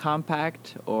Phantasialand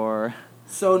compact or...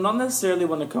 So not necessarily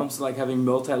when it comes to like having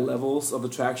multi levels of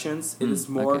attractions. It is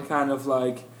more okay. kind of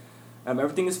like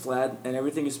everything is flat and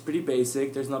everything is pretty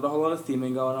basic. There's not a whole lot of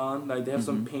theming going on. Like they have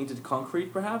some painted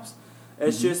concrete perhaps.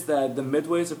 It's just that the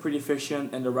midways are pretty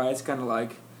efficient and the rides kind of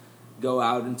like go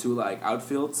out into like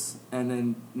outfields, and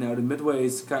then the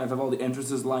midways kind of have all the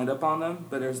entrances lined up on them,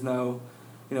 but there's no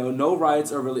no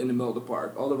rides are really in the middle of the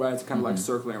park. All the rides are kind of like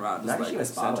circling around. just Nagashima like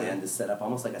Spa center. Land is set up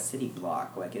almost like a city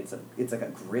block. Like, it's like a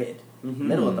grid. Mhm.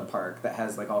 Middle of the park that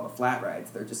has like all the flat rides.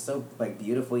 They're just so like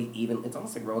beautifully even. It's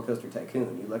almost like Roller Coaster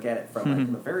Tycoon. You look at it from like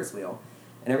the Ferris wheel,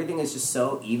 and everything is just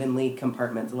so evenly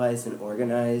compartmentalized and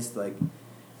organized. Like,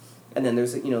 and then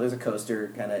there's a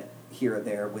coaster kind of here or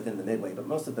there within the midway, but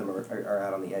most of them are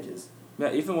out on the edges.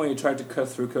 Yeah, even when you try to cut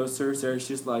through coasters, there's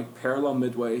just like parallel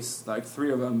midways, like 3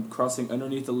 of them crossing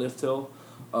underneath the lift hill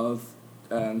of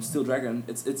Steel Dragon.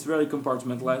 It's really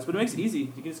compartmentalized, but it makes it easy.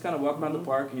 You can just kind of walk around the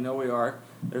park, and you know where you are.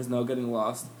 There's no getting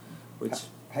lost, which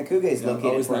Haikuge is located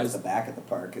always towards nice. the back of the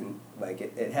park, and like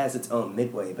it has its own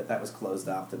midway, but that was closed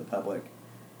off to the public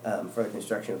for the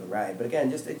construction of the ride. But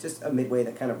again, it's just a midway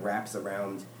that kind of wraps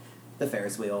around the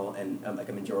Ferris wheel and like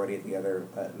a majority of the other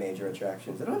major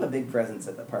attractions. They don't have a big presence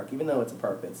at the park, even though it's a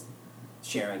park that's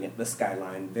sharing the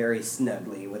skyline very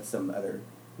snugly with some other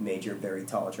major, very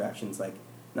tall attractions, like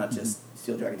not just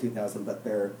Steel Dragon 2000, but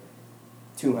their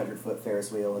 200-foot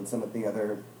Ferris wheel and some of the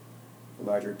other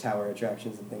larger tower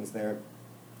attractions and things there.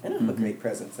 I don't have a great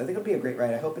presence. I think it'll be a great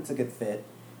ride. I hope it's a good fit.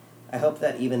 I hope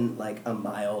that even like a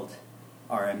mild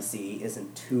RMC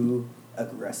isn't too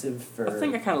aggressive for... I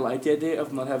think I kind of like the idea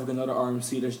of not having another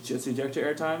RMC that's just ejector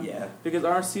airtime. Yeah. Because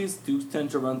RMCs do tend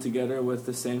to run together with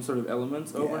the same sort of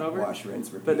elements over and over. Wash,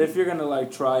 rinse, repeat. But if you're gonna like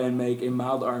try and make a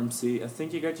mild RMC, I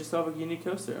think you got yourself a unique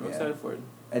coaster. I'm Yeah. excited for it.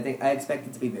 I expect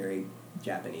it to be very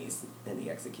Japanese in the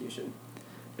execution.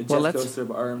 A Well, jet let's- coaster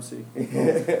by RMC.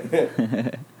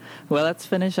 Well, let's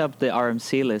finish up the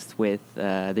RMC list with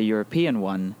the European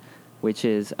one, which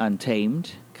is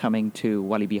Untamed, coming to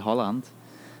Walibi Holland.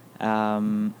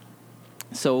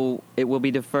 So it will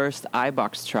be the first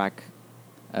iBox track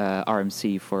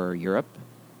RMC for Europe,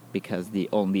 because the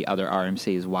only other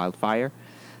RMC is Wildfire.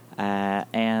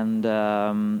 And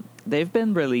they've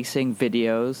been releasing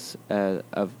videos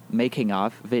of making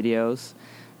of videos,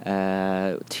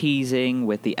 teasing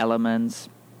with the elements.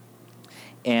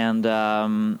 And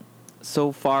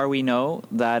so far we know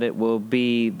that it will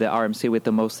be the RMC with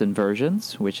the most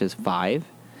inversions, which is 5.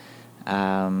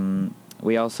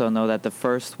 We also know that the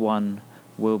first one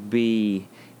will be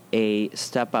a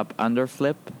step-up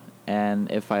underflip, and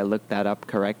if I looked that up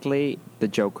correctly, the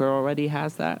Joker already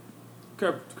has that.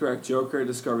 Correct. Joker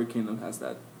Discovery Kingdom has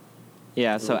that.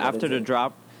 Yeah, so What after is the it?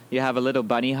 drop, you have a little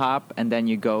bunny hop, and then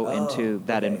you go Oh, into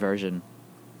that okay. inversion.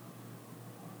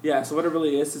 Yeah, so what it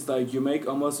really is like you make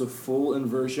almost a full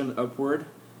inversion upward,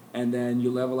 and then you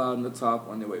level out on the top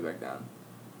on your way back down.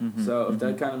 Mhm, So if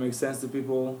that mhm. kind of makes sense to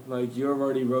people, like you've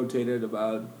already rotated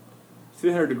about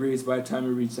 300 degrees by the time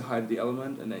you reach the height of the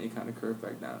element, and then you kind of curve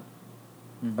back down.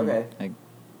 Mhm. Okay. Like, Like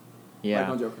yeah.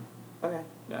 on Joker. Okay.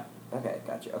 Yeah. Okay,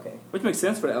 gotcha. Okay. Which makes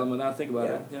sense for the element now I think about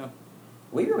Yeah. it. Yeah.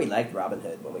 We really liked Robin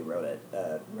Hood when we wrote it,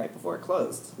 right before it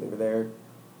closed. We were there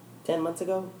 10 months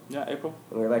ago, Yeah, April.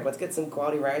 and we were like, let's get some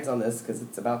quality rides on this, because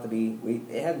it's about to be...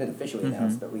 It hadn't been officially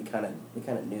announced, Mhm. but we kind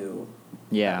of knew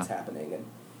that Yeah. was happening, and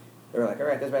they were like, all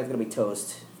right, this ride's going to be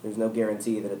toast. There's no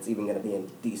guarantee that it's even going to be in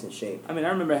decent shape. I mean, I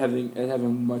remember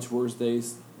having much worse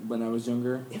days when I was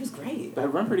younger. It was great. But it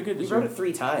ran pretty good We this rode year. it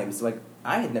 3 times. Like,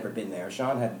 I had never been there.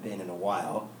 Sean hadn't been in a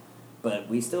while. But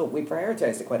we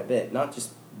prioritized it quite a bit. Not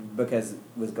just because it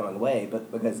was going away,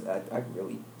 but because I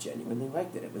really genuinely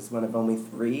liked it. It was one of only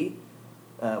 3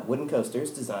 wooden coasters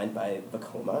designed by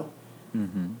Vekoma.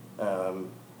 Mm-hmm.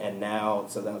 And now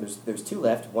there's 2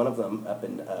 left. One of them up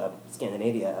in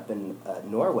Scandinavia, up in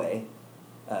Norway,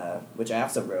 which I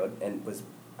also rode and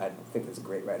I think it was a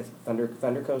great ride. It's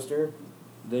Thunder Coaster.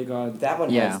 They got That one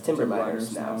Yeah. has Timberliners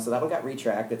Timberliners now. now. So that one got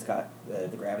retracked. It's got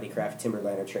the Gravity Craft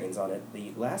Timberliner trains on it.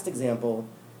 The last example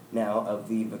now of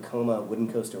the Vekoma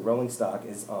wooden coaster rolling stock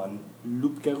is on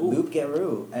Loop Garou. Loop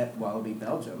Garou at Wallaby,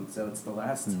 Belgium. So it's the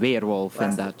last Weerwolf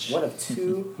in Dutch. one of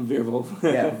 2. Weerwolf.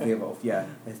 Yeah, Weerwolf. Yeah,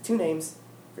 it has 2 names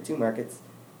for 2 markets.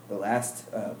 The last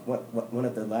one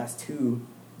of the last 2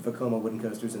 Vekoma wooden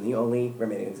coasters, and the only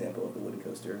remaining example of the wooden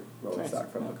coaster rolling Nice.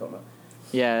 stock from Yeah. Vekoma.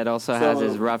 Yeah, it also So- has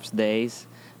its rough days,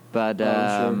 but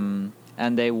sure.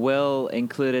 and they will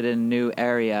include it in a new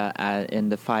area in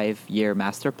the 5-year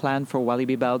master plan for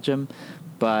Walibi Belgium,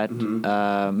 but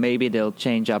maybe they'll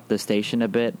change up the station a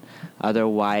bit.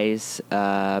 Otherwise,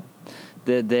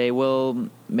 they will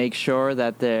make sure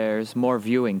that there's more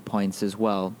viewing points as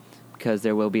well, because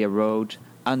there will be a road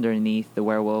underneath the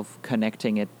werewolf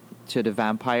connecting it to the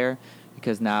vampire,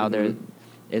 because now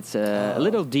it's a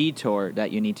little detour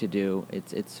that you need to do.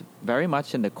 It's very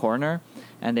much in the corner,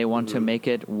 and they want to make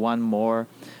it one more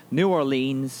New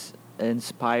Orleans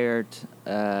inspired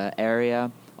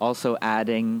area. Also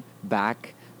adding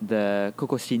back the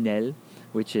Cocosinelle,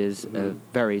 which is a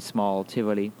very small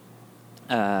Tivoli,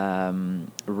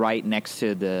 right next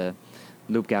to the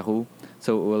Loop Garou.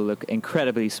 So it will look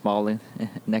incredibly small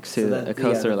next to a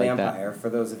coaster the like Vampire, that. for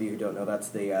those of you who don't know, that's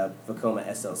the Vekoma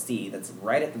SLC. That's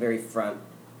right at the very front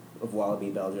of Wallaby,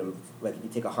 Belgium. Like, if you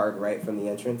take a hard right from the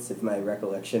entrance, if my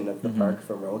recollection of the park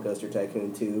from Roller Coaster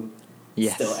Tycoon 2 is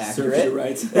Yes. still Serves accurate. you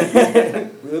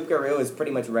right. Loop Garou is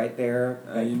pretty much right there.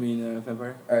 You mean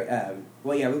Vampire?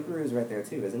 Well, yeah, Loop Garou is right there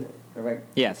too, isn't it? Or right,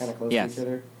 Yes, kind of close yes. to each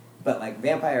other. But like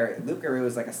Loop Garou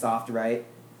is like a soft right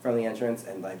from the entrance,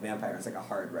 and like Vampire is like a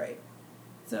hard right.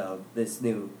 So this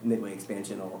new Midway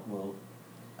expansion will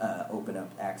open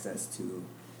up access to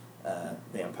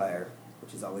Vampire,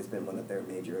 which has always been one of their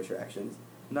major attractions.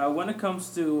 Now, when it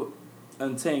comes to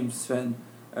Untamed, Sven,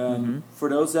 Mm-hmm. for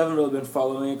those who haven't really been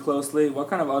following it closely, what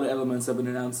kind of other elements have been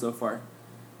announced so far?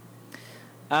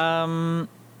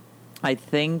 I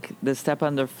think the Step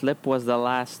Under Flip was the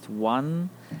last one.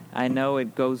 I know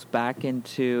it goes back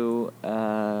into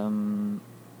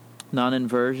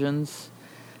non-inversions.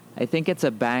 I think it's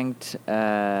a banked.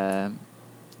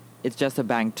 It's just a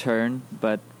banked turn,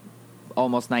 but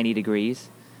almost 90 degrees.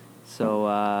 So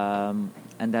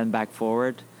and then back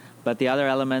forward. But the other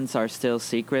elements are still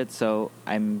secret. So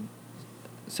I'm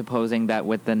supposing that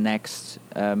with the next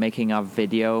making of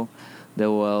video, they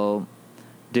will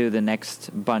do the next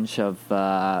bunch of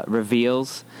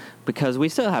reveals, because we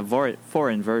still have 4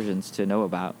 inversions to know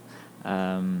about.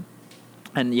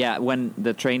 And yeah, when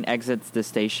the train exits the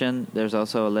station, there's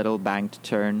also a little banked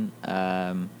turn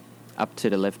up to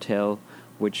the lift hill,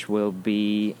 which will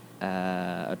be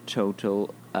a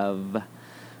total of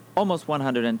almost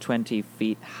 120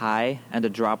 feet high, and the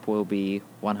drop will be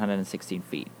 116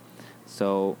 feet.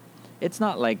 So it's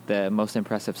not like the most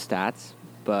impressive stats,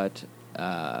 but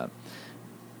I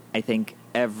think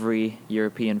every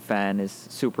European fan is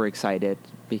super excited,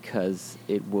 because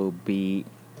it will be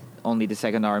only the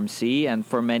second RMC, and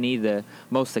for many the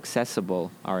most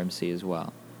accessible RMC as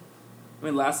well. I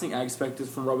mean, last thing I expected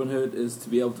from Robin Hood is to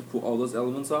be able to pull all those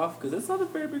elements off, because it's not a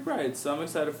very big ride, so I'm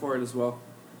excited for it as well.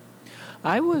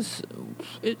 I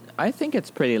think it's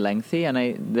pretty lengthy,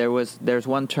 and there's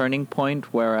one turning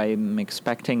point where I'm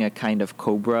expecting a kind of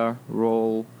Cobra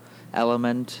roll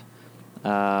element,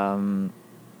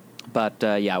 but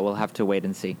yeah, we'll have to wait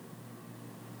and see.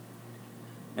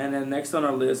 And then next on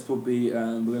our list will be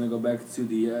we're gonna go back to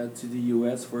the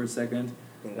US for a second.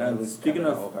 We've Speaking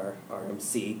covered of- all of our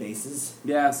RMC bases.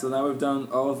 Yeah, so now we've done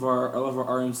all of our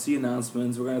RMC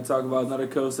announcements. We're gonna talk about another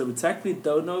coaster we technically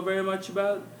don't know very much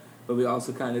about, but we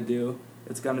also kind of do.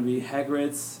 It's gonna be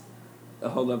Hagrid's.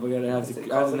 Hold up, I gotta have What's it to.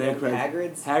 called the name again? correct.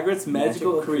 Hagrid's? Hagrid's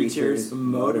Magical Magical Creatures Creatures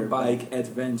Motorbike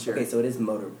Adventure. Okay, so it is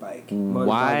motorbike. Motorbike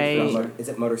Why? Is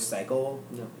it motorcycle?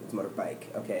 No. It's motorbike.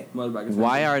 Okay. Motorbike Adventure.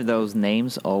 Why are those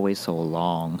names always so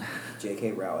long?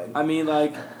 J.K. Rowling. I mean,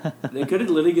 like, they could have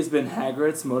literally just been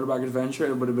Hagrid's Motorbike Adventure.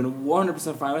 It would have been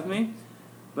 100% fine with me.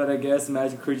 But I guess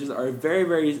Magic Creatures are a very,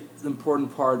 very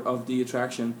important part of the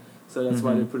attraction. So that's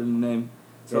why they put it in the name.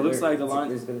 So it looks like the line.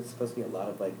 There's supposed to be a lot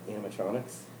of like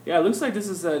animatronics. Yeah, it looks like this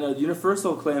is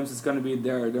Universal claims it's going to be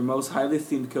their most highly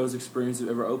themed coast experience they've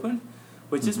ever opened,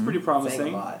 which is pretty promising.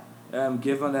 Saying a lot.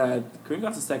 Given that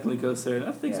Gringotts is technically coaster, and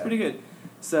I think it's Yeah. pretty good.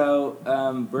 So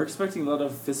we're expecting a lot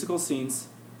of physical scenes.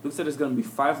 Looks like there's going to be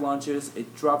 5 launches, a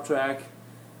drop track,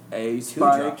 a 2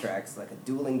 spike, drop tracks, like a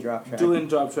dueling drop track. dueling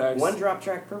drop tracks. 1 drop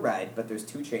track per ride, but there's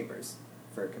 2 chambers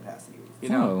for capacity. You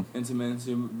know, Oh. intimate,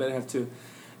 so you better have 2.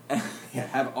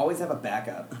 Yeah, always have a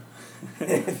backup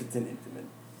if it's an intimate.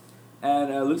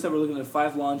 And looks like we're looking at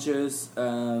 5 launches,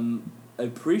 a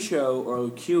pre-show or a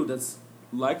queue that's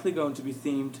likely going to be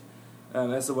themed,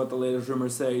 as to what the latest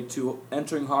rumors say, to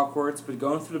entering Hogwarts, but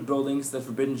going through the buildings that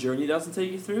Forbidden Journey doesn't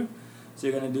take you through. So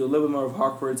you're going to do a little bit more of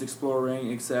Hogwarts exploring,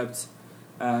 except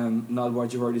not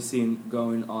what you've already seen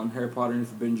going on Harry Potter and the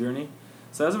Forbidden Journey.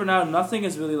 So as of now, nothing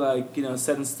is really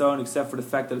set in stone, except for the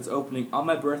fact that it's opening on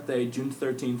my birthday, June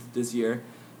 13th this year.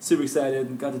 Super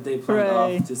excited, got the day planned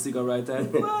Hooray. off just to go right there.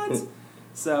 What?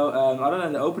 So other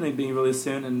than the opening being really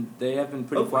soon, and they have been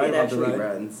pretty Hopefully quiet it about the actually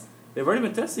ride. runs. They've already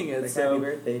been testing it, Like, so happy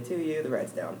birthday to you, the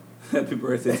ride's down. happy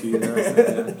birthday to you.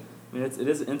 Yeah. I mean, it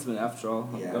is intimate after all.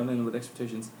 I'm Yeah. going in with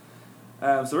expectations.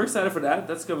 So we're excited for that.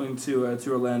 That's coming to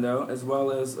Orlando, as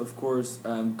well as, of course,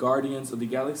 Guardians of the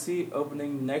Galaxy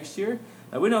opening next year.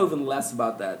 Now, we know even less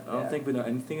about that. I don't Yeah. think we know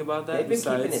anything about that. They've been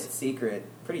besides, keeping it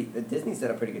secret. Disney's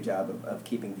done a pretty good job of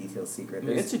keeping details secret. I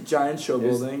mean, it's a giant show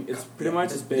there's- building. It's pretty yeah,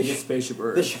 much as big as Spaceship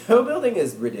Earth. The show building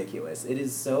is ridiculous. It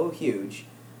is so huge.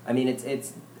 I mean,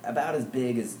 it's about as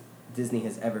big as Disney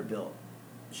has ever built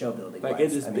show building. Like,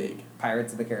 it is big.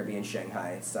 Pirates of the Caribbean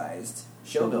Shanghai sized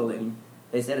show building.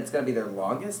 They said it's going to be their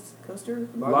longest coaster.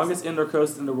 Longest indoor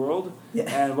coaster in the world. Yeah.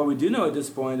 And what we do know at this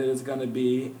point is it's going to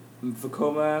be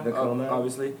Vekoma, Vekoma.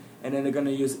 obviously. And then they're going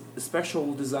to use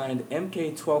special designed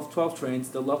MK1212 trains,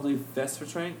 the lovely vest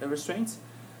restraints.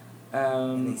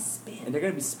 And they spin. And they're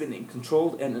going to be spinning,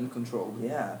 controlled and uncontrolled.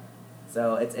 Yeah.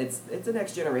 So it's a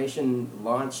next generation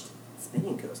launched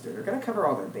spinning coaster. They're going to cover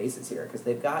all their bases here because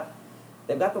they've got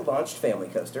the launched family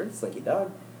coaster, Slinky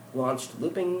Dog, launched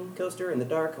looping coaster in the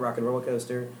dark, rock and roller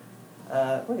coaster.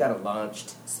 We got a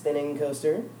launched spinning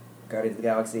coaster, Guardians of the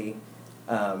Galaxy,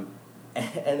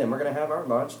 and then we're going to have our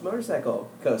launched motorcycle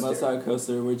coaster. Motorcycle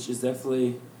coaster, which is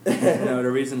definitely the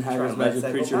reason Hagrid's Tron Magic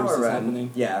Motorcycle Creatures Power is Run.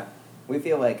 happening. Yeah. We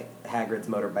feel like Hagrid's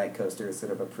motorbike coaster is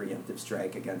sort of a preemptive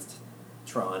strike against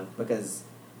Tron because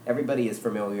everybody is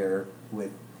familiar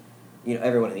with,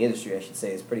 everyone in the industry, I should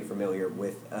say, is pretty familiar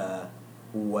with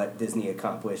what Disney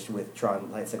accomplished with Tron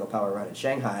Lightcycle Power Run in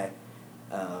Shanghai.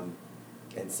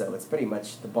 And so it's pretty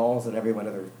much the balls in everyone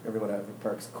of the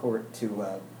park's court to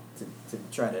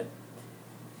try to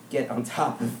get on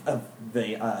top of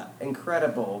the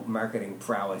incredible marketing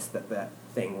prowess that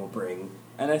thing will bring.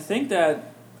 And I think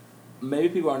that maybe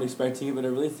people aren't expecting it, but I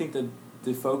really think that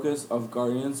the focus of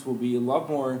Guardians will be a lot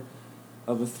more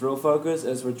of a thrill focus,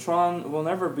 as where Tron will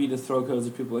never be the thrill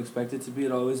coaster people expect it to be.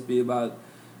 It'll always be about,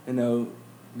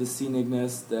 the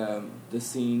scenicness, the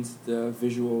scenes, the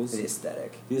visuals, The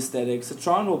aesthetic. the aesthetic. So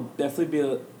Tron will definitely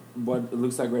be what it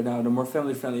looks like right now, the more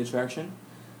family-friendly attraction.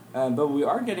 But we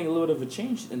are getting a little bit of a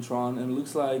change in Tron, and it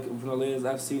looks like, from the latest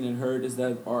I've seen and heard, is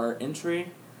that our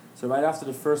entry, so right after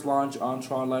the first launch on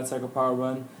Tron Lightcycle Power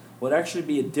Run, would actually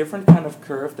be a different kind of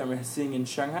curve than we're seeing in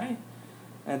Shanghai.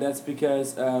 And that's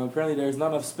because apparently there's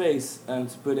not enough space to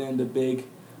put in the big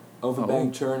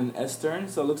overbank turn and S-turn.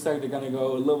 So it looks like they're going to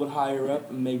go a little bit higher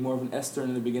up and make more of an S-turn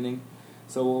in the beginning.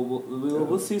 So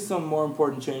we'll see some more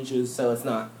important changes. So it's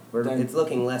not. Then- It's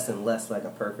looking less and less like a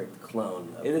perfect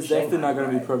clone. Of It is the definitely not Shanghai going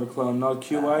to be ride. perfect clone, not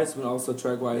queue-wise, but also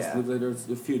track-wise. Yeah. Looks like there's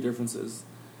a few differences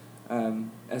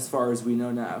as far as we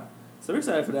know now. So we're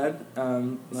excited for that. It's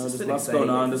There's just been lots exciting. going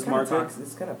on in This this kind of market. talks-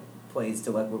 This kind of plays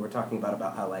to what we were talking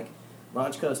about how like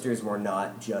launch coasters were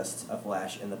not just a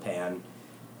flash in the pan.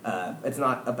 It's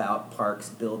not about parks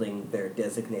building their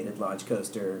designated launch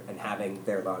coaster and having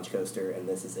their launch coaster, and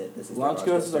this is it. This is their Launch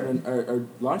coasters are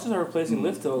launches are replacing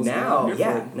lift hills. and I'm Now, here for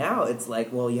yeah, it. now it's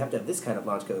like, well, you have to have this kind of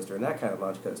launch coaster and that kind of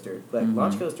launch coaster. But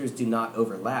launch coasters do not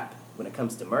overlap when it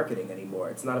comes to marketing anymore.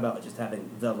 It's not about just having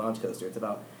the launch coaster. It's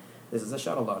about, this is a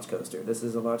shuttle launch coaster. This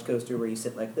is a launch coaster where you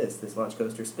sit like this. This launch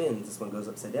coaster spins. This one goes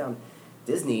upside down.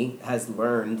 Disney has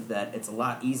learned that it's a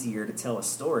lot easier to tell a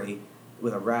story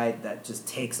with a ride that just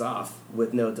takes off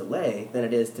with no delay than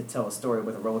it is to tell a story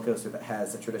with a roller coaster that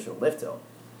has a traditional lift hill.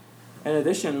 In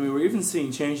addition, we're even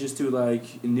seeing changes to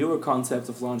newer concepts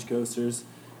of launch coasters.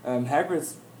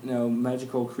 Hagrid's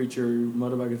magical creature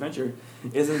motorbike adventure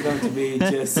isn't going to be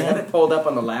just. I have it pulled up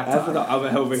on the I laptop. have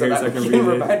it over so here that so I can we read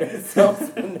remind it. ourselves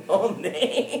the whole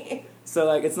name. So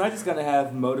like it's not just gonna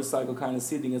have motorcycle kind of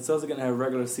seating; it's also gonna have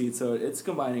regular seats. So it's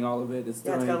combining all of it. It's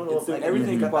Yeah, it's doing, got a little, it's doing like,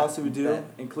 everything you got could possibly that- do, that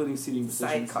including seating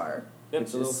positions. Sidecar, Yep,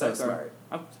 which the little is so sidecar.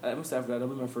 smart. I'm excited for that.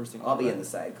 That'll be my first thing. I'll be in the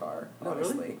sidecar, Oh, really?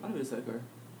 honestly. I'll be in the sidecar.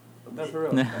 Not for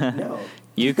real. No.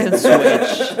 You can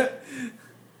switch.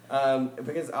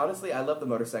 Because honestly, I love the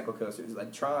motorcycle coasters.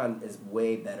 Like Tron is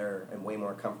way better and way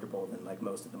more comfortable than like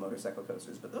most of the motorcycle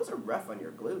coasters. But those are rough on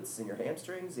your glutes and your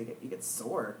hamstrings. You get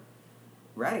sore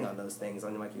riding on those things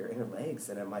on like your inner legs.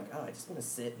 And I'm like, oh, I just want to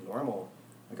sit normal.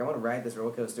 Like I want to ride this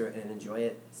roller coaster and enjoy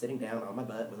it sitting down on my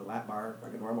butt with a lap bar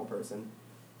like a normal person.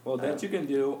 Well, that you can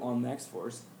do on Max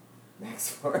Force. Max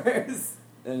Force.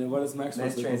 And what is Max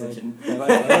Nice Force? look transition. Like?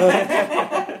 I like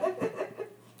that.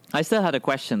 I still had a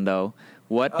question though.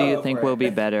 What do Oh, you think for will it. be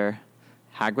better,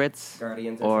 Hagrid's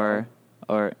Guardians or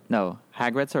no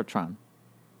Hagrid's or Tron?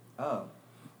 Oh,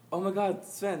 Oh my God,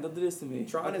 Sven, don't do this to me.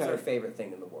 Tron is Okay. our favorite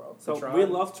thing in the world. So Tron, we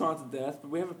love Tron to death, but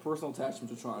we have a personal attachment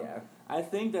to Tron. Yeah. I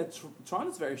think that Tron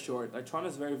is very short. Like Tron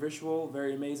is very visual,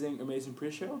 very amazing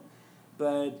pre-show.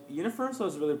 But Universal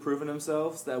has really proven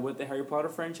themselves that with the Harry Potter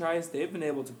franchise, they've been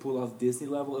able to pull off Disney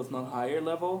level, if not higher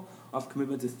level, of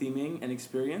commitment to theming and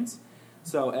experience.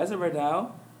 So as of right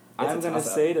now, It's I'm a going to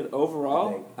toss-up, say that I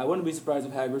overall, think. I wouldn't be surprised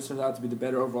if Hagrid's turns out to be the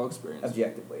better overall experience.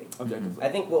 Objectively. Objectively. I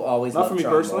think we'll always Not love for me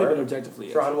Tron personally, more. but objectively,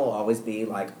 yes. Tron will always be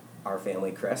like our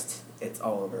family crest. It's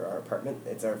all over our apartment.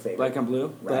 It's our favorite Black and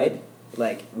blue. ride.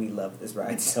 Like we love this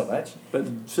ride so much. But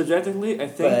subjectively, I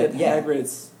think But, that yeah.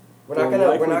 Hagrid's We're not will gonna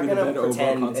likely be the better overall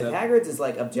pretend if concept. Hagrid's is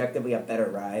like objectively a better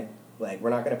ride. Like we're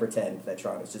not gonna pretend that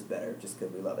Tron is just better just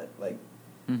because we love it. Like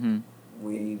Mm-hmm.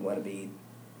 we want to be,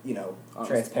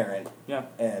 Honest. transparent Yeah.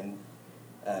 and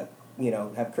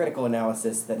have critical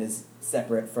analysis that is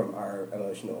separate from our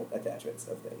emotional attachments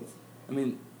of things. I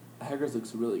mean, Hagrid's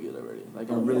looks really good already. Like,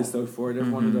 I'm Oh, really yeah. stoked for it.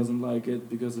 Everyone Mhm. who doesn't like it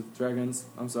because of dragons,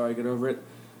 I'm sorry, get over it.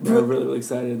 I'm really, really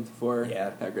excited for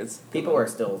Yeah. Hagrid's. People are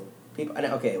still people. I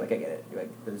know, okay, like I get it. Like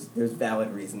there's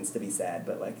valid reasons to be sad,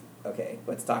 but like okay,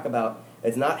 let's talk about.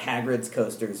 It's not Hagrid's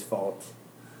coaster's fault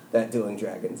that Dueling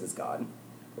Dragons is gone.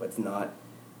 Let's not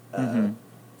Mhm.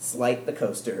 slight the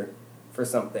coaster for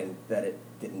something that it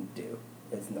didn't do.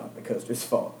 It's not the coaster's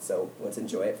fault. So let's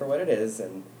enjoy it for what it is,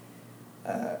 and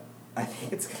I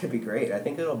think it's going to be great. I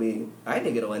think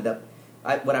it'll end up.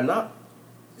 What I'm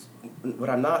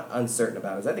not uncertain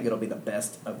about is I think it'll be the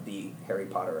best of the Harry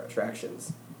Potter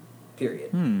attractions.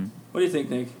 Period. Hmm. What do you think,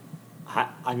 Nick?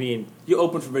 I mean, You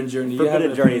open Forbidden Journey. you have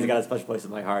Forbidden an Journey's opinion. got a special place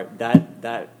in my heart.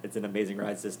 That it's an amazing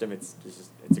ride system. It's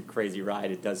a crazy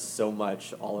ride. It does so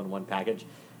much all in one package.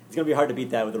 It's gonna be hard to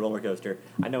beat that with a roller coaster.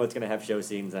 I know it's gonna have show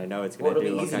scenes. I know it's Well, gonna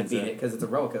it'll do be all easy to kinds beat of. it because it's a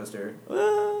roller coaster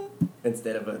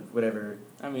instead of a whatever.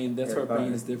 I mean, that's Harry where Potter.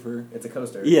 opinions differ. It's a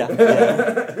coaster.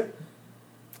 Yeah.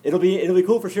 It'll be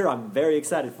cool for sure. I'm very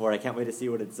excited for it. I can't wait to see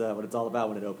what it's all about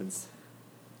when it opens.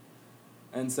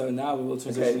 And so now we will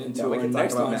transition Okay, into now we our can talk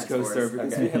next about launch Max coaster Force.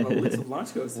 because Okay. we have a list of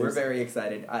launch coasters. We're very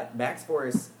excited. Max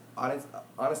Force,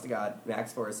 honest to God,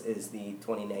 Max Force is the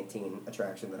 2019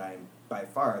 attraction that I'm by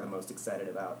far the most excited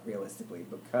about, realistically,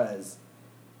 because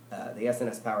the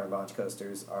SNS Power launch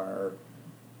coasters are,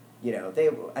 I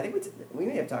think we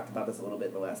may have talked about this a little bit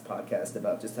in the last podcast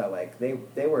about just how like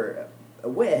they were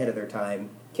way ahead of their time.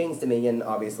 King's Dominion,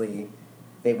 obviously,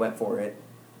 they went for it,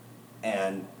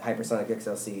 and Hypersonic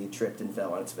XLC tripped and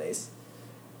fell on its face.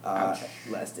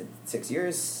 Lasted 6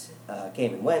 years,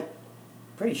 came and went.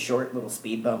 Pretty short little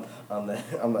speed bump on the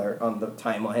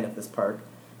timeline of this park.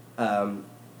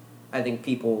 I think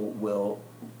people will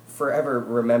forever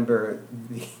remember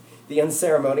the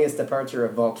unceremonious departure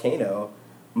of Volcano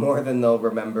more than they'll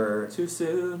remember Too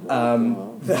soon.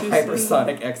 the Too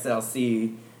Hypersonic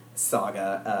XLC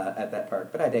saga at that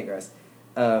park. But I digress.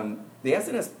 The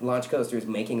SNS launch coasters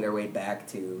making their way back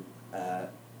to the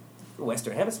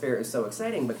Western Hemisphere is so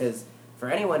exciting because for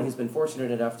anyone who's been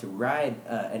fortunate enough to ride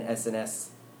an SNS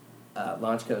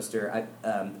launch coaster,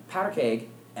 Powder Keg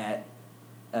at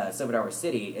Silver Dollar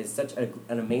City is such an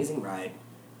amazing ride.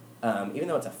 Even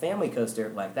though it's a family coaster,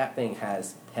 like that thing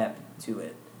has pep to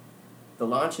it. The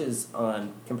launches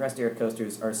on compressed air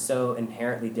coasters are so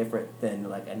inherently different than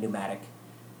like a pneumatic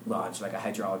launch, like a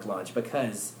hydraulic launch,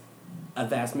 because a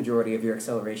vast majority of your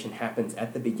acceleration happens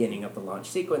at the beginning of the launch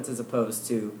sequence as opposed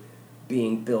to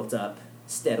being built up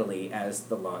steadily as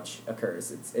the launch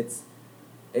occurs.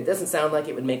 It doesn't sound like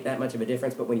it would make that much of a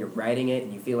difference, but when you're riding it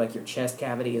and you feel like your chest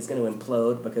cavity is going to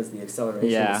implode because the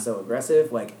acceleration is so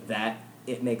aggressive, like that,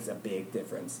 it makes a big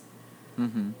difference.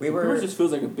 Mm-hmm. We It were just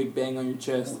feels like a big bang on your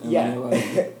chest. And yeah. you're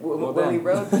like, well, when we damn.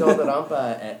 rode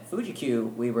Doldorampa at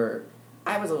Fuji-Q,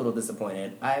 I was a little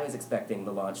disappointed. I was expecting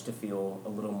the launch to feel a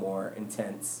little more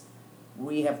intense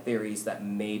we have theories that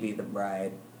maybe the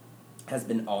ride has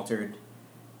been altered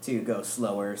to go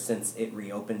slower since it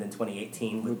reopened in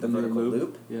 2018 with the new vertical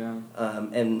loop. Yeah.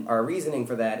 And our reasoning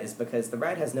for that is because the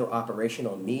ride has no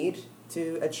operational need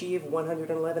to achieve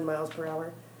 111 miles per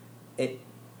hour. It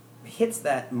hits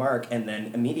that mark and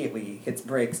then immediately hits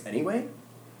brakes anyway.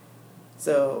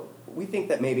 So we think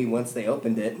that maybe once they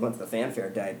opened it, once the fanfare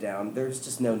died down, there's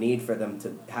just no need for them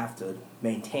to have to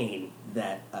maintain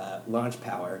that launch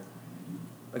power.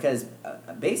 Because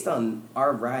based on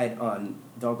our ride on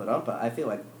Dolgodampa, I feel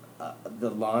like the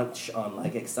launch on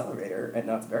like Accelerator at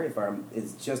Knott's Berry Farm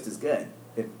is just as good,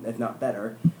 if not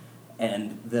better.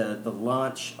 And the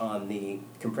launch on the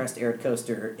compressed air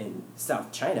coaster in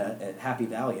South China at Happy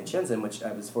Valley in Shenzhen, which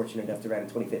I was fortunate enough to ride in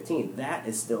 2015, that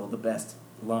is still the best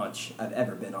launch I've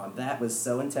ever been on. That was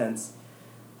so intense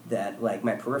that like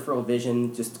my peripheral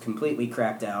vision just completely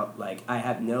crapped out. Like I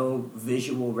have no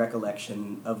visual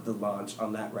recollection of the launch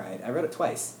on that ride. I rode it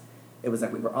twice. It was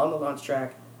like we were on the launch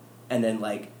track and then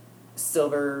like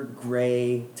silver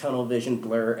gray tunnel vision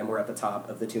blur and we're at the top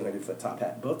of the 200-foot top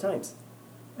hat both times.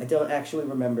 I don't actually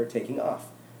remember taking off.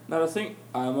 Now the thing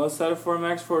I'm most excited for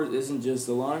Max Force isn't just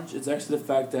the launch, it's actually the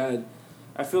fact that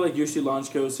I feel like usually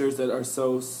launch coasters that are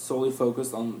so solely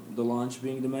focused on the launch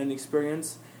being the main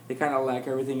experience, they kind of lack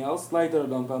everything else, like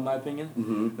Dolgodampa in my opinion.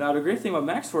 Mm-hmm. Now the great thing about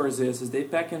Max Force is they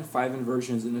pack in 5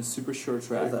 inversions in a super short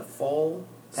track. It's a full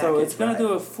So it's gonna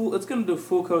ride. do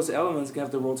full coast elements. It's gonna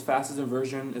have the world's fastest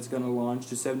inversion. It's gonna launch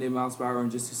to 78 miles per hour in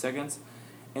just 2 seconds,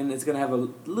 and it's gonna have a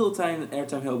little tiny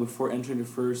airtime hill before entering the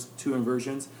first 2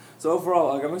 inversions. So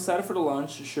overall, like I'm excited for the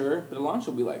launch, sure, but the launch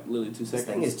will be like literally 2 seconds. This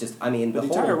thing is just, I mean, But the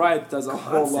whole entire ride does a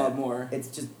whole lot concept, more. It's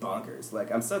just bonkers.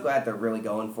 Like I'm so glad they're really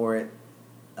going for it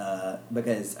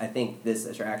because I think this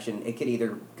attraction, it could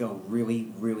either go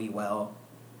really, really well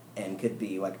and could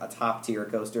be like a top tier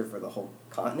coaster for the whole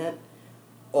continent,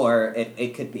 or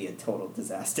it could be a total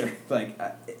disaster. Like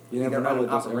You never either know on an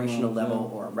with this operational airline, level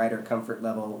yeah. or a rider comfort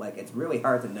level. Like it's really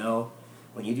hard to know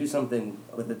when you do something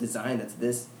with a design that's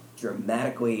this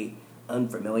dramatically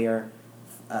unfamiliar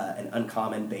and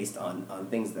uncommon based on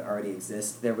things that already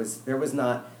exist. There was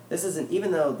not. This isn't,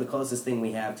 even though the closest thing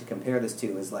we have to compare this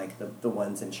to is like the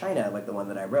ones in China, like the one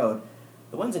that I rode.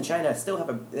 The ones in China still have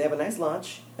a nice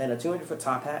launch and a 200-foot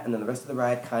top hat, and then the rest of the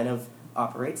ride kind of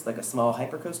operates like a small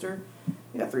hypercoaster.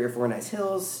 You got 3 or 4 nice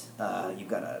hills. You've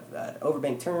got an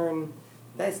overbank turn,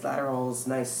 nice laterals,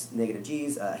 nice negative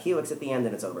G's, helix at the end,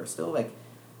 and it's over. Still like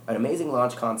an amazing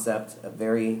launch concept, a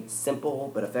very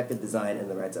simple but effective design, and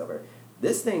the ride's over.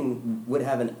 This thing would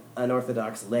have an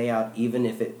unorthodox layout even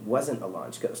if it wasn't a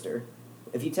launch coaster.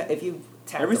 If you tap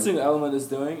Every the- single element it's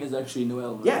doing is actually a new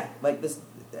element. yeah, like this,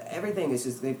 everything is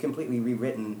just, they've completely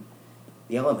rewritten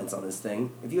the elements on this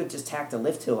thing. If you had just tacked a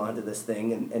lift hill onto this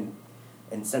thing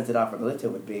and sent it off where the lift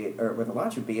hill would be, or where the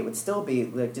launch would be, it would still be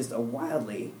like just a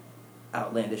wildly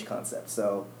outlandish concept.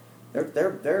 So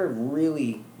they're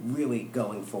really, really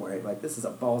going for it. Like this is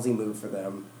a ballsy move for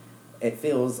them. It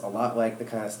feels a lot like the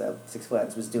kind of stuff Six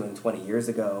Flags was doing 20 years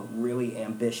ago. Really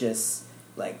ambitious,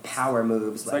 like power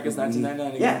moves. It's like it's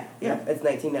 1999 again. Yeah, it's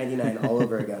 1999 all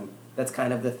over again. That's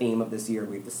kind of the theme of this year,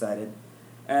 we've decided.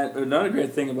 And another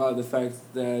great thing about the fact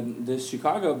that this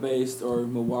Chicago-based or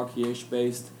Milwaukee-ish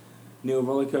based new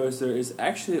roller coaster is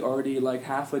actually already like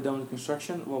halfway done with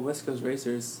construction, while West Coast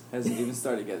Racers hasn't even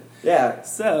started yet. Yeah.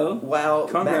 So, While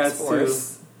congrats Max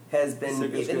Force has been,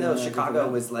 Circus even Green though Mountain Chicago for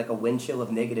that. was like a wind chill of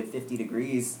negative 50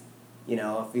 degrees,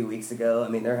 a few weeks ago. I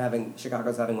mean,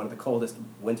 Chicago's having one of the coldest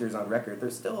winters on record.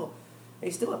 They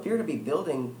still appear to be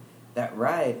building that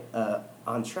ride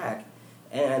on track,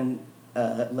 and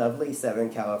lovely Southern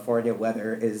California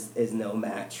weather is no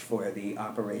match for the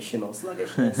operational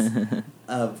sluggishness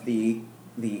of the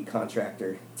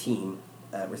contractor team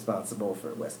responsible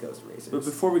for West Coast Racers. But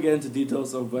before we get into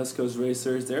details of West Coast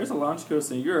Racers, there's a launch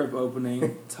coaster in Europe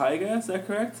opening. Taiga, is that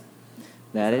correct?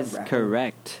 That Is is that a rapper?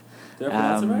 correct. Did I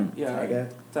pronounce it right? Yeah. Taiga?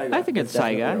 Taiga. I think it's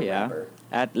definitely Saiga, a yeah. rapper.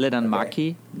 At Linnanmäki.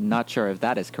 Okay. Not sure if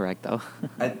that is correct, though.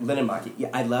 Linnanmäki. Yeah,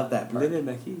 I love that park.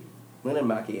 Linnanmäki.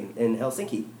 Linnanmäki in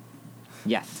Helsinki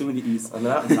Yes. Too many E's. on the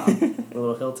mountaintop, a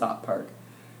little hilltop park.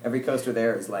 Every coaster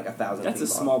there is like 1,000 That's feet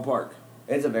a long. small park.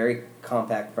 It's a very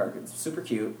compact park. It's super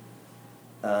cute.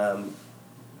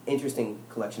 Interesting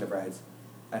collection of rides.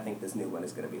 I think this new one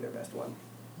is going to be their best one.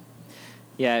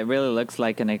 Yeah, it really looks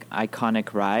like an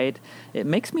iconic ride. It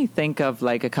makes me think of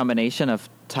like a combination of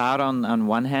Taron on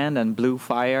one hand and Blue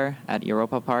Fire at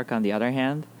Europa Park on the other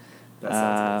hand. That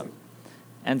sounds amazing.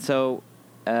 And so,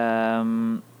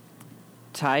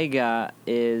 Taiga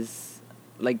is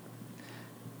like,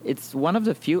 it's one of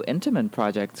the few Intamin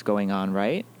projects going on,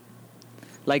 right?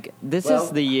 Like this Well,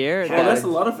 is the year Well, there's that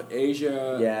a lot of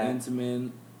Asia Yeah.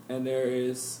 Intamin, and there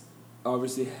is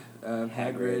obviously Hagrid.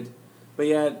 Hagrid. But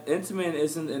yeah, Intamin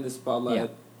isn't in the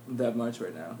spotlight that much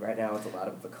right now. Right now, it's a lot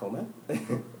of Vekoma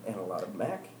and a lot of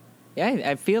Mac. yeah,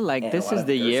 I feel like And a this lot is of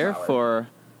the year Gerstlauer. for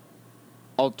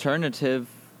alternative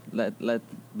let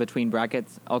between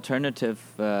brackets alternative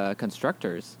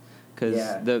constructors, because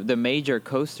Yeah. the major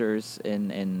coasters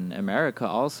in America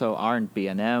also aren't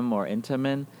B&M or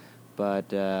Intamin, but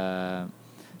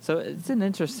so it's an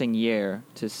interesting year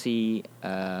to see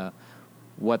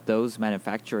what those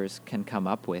manufacturers can come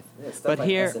up with. Yeah, stuff But like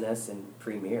here- SNS and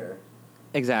Premier.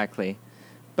 Exactly.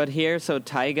 But here, so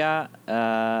Taiga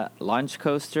launch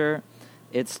coaster,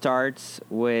 it starts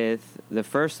with the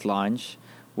first launch,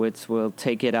 which will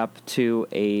take it up to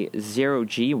a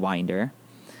 0G winder.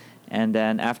 And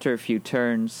then after a few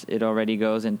turns, it already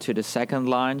goes into the second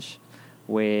launch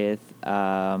with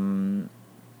a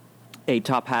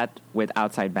top hat with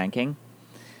outside banking.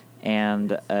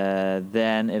 And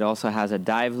then it also has a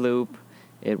dive loop.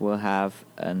 It will have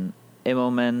an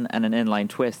Immelman and an inline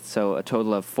twist, so a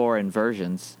total of 4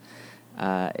 inversions.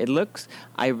 It looks...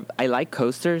 I like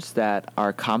coasters that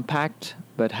are compact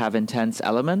but have intense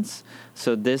elements,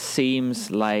 so this seems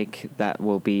like that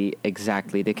will be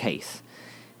exactly the case.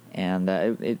 And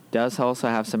it does also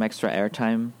have some extra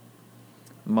airtime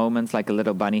moments, like a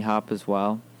little bunny hop as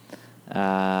well.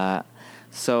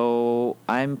 So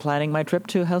I'm planning my trip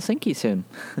to Helsinki soon.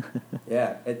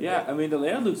 Yeah. Yeah, I mean the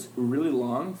layout looks really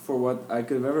long for what I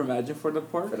could have ever imagined for the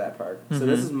park. For that park. So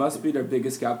this must be their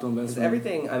biggest capital Because investment.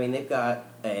 everything, I mean, they've got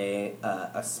a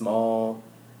small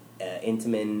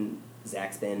Intamin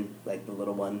Zaxbin, like the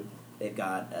little one. They've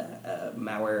got a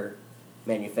Mauer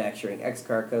Manufacturing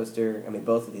X-Car coaster. I mean,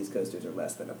 both of these coasters are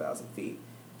less than 1,000 feet.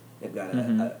 They've got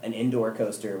an indoor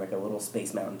coaster, like a little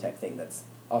Space Mountain Tech thing that's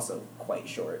also quite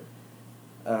short.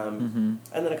 And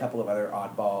then a couple of other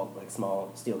oddball, like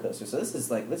small steel coasters. So this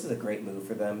is a great move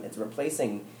for them. It's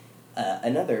replacing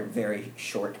another very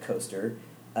short coaster,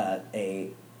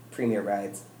 a Premier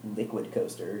Rides Liquid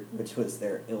Coaster, which was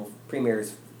their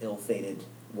Premier's ill-fated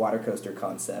water coaster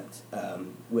concept,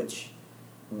 which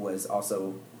was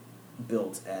also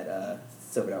built at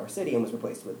Silver Dollar City and was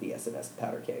replaced with the SNS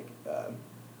Powder Keg.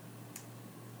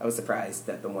 I was surprised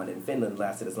that the one in Finland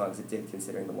lasted as long as it did,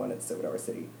 considering the one at Silver Dollar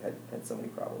City had so many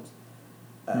problems.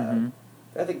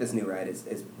 I think this new ride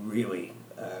is really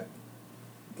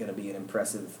going to be an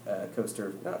impressive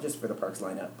coaster, not just for the parks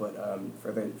lineup, but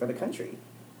for the country.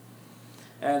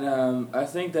 And I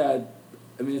think that,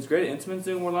 I mean, it's great Intamin's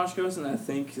doing more launch coasters, and I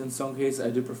think in some cases I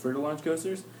do prefer the launch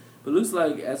coasters. But it looks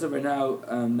like, as of right now,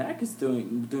 NAC is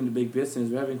doing the big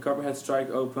business. We're having Copperhead Strike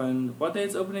open. What day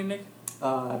is opening, Nick?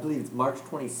 I believe it's March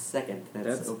 22nd.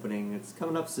 That's opening. It's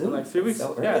coming up soon. In like 3 weeks.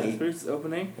 So Yeah, early. 3 weeks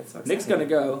opening. That's so Nick's exciting.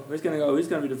 gonna go. He's gonna go. He's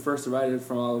gonna be the first to ride it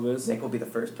from all of us. Nick will be the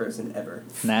first person ever.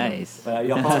 Nice. But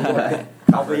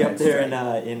I'll be up there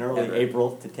in early Ever.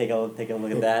 April to take a look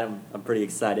at that. I'm pretty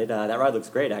excited. That ride looks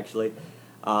great, actually.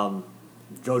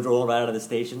 Joe's rolling right out of the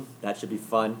station. That should be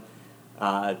fun.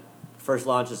 First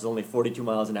launch is only 42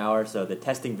 miles an hour, so the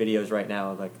testing videos right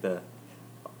now, like the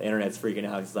internet's freaking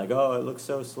out. It's like, oh, it looks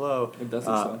so slow. It does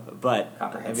look slow. But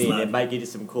Copperhead I mean, slug. it might give you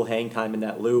some cool hang time in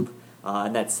that loop.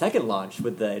 And that second launch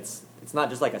with it's not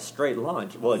just like a straight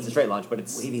launch. Well, it's a straight launch, but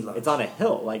Wavy launch. it's on a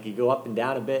hill. Like you go up and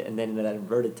down a bit, and then into that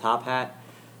inverted top hat.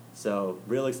 So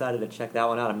real excited to check that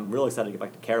one out. I'm real excited to get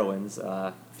back to Carowinds.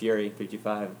 Fury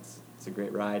 325. It's a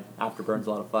great ride. Afterburn's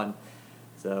a lot of fun.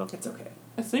 So It's okay.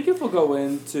 I think if we'll go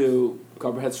into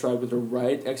Copperhead Strike with the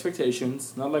right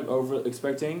expectations, not like over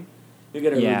expecting, you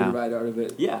get a really Yeah. good ride out of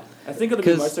it. yeah, I think it'll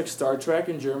be 'Cause- much like Star Trek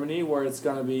in Germany, where it's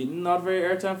gonna be not very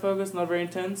airtime focused, not very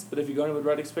intense, but if you go in with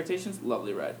right expectations,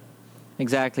 lovely ride.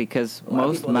 Exactly, because A lot of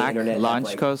most people on the Mac internet have, launch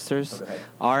like- coasters Oh, go ahead.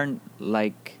 aren't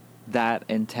like that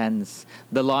intense.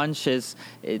 The launch is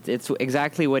it's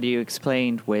exactly what you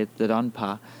explained with the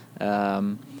Donpa.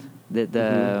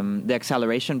 The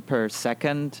acceleration per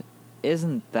second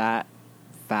isn't that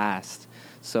fast,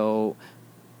 so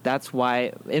that's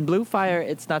why in Blue Fire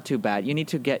it's not too bad. You need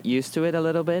to get used to it a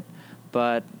little bit,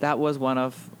 but that was one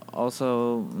of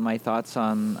also my thoughts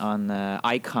on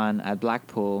Icon at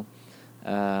Blackpool.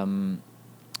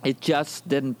 It just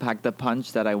didn't pack the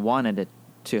punch that I wanted it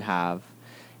to have.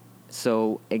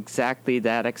 So exactly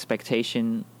that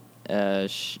expectation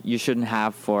you shouldn't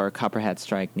have for Copperhead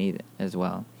Strike need as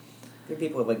well. I think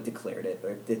people have like declared it,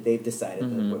 or they've decided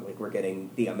that we're getting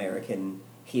the American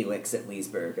Helix at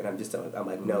Leesburg, and I'm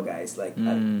like, no, guys, like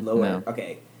lower. no.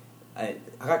 Okay,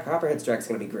 Copperhead Strike's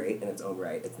going to be great in its own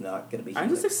right. It's not going to be. I'm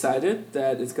just huge. excited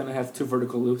that it's going to have 2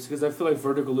 vertical loops because I feel like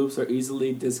vertical loops are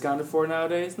easily discounted for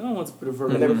nowadays. No one wants to put a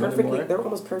vertical And they're loop perfectly. anymore. They're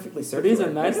almost perfectly But circular. these are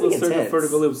nice They're little really circular intense.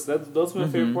 vertical loops. Those are my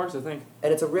favorite Mhm. parts, I think.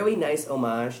 And it's a really nice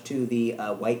homage to the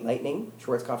White Lightning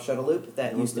Schwarzkopf shuttle loop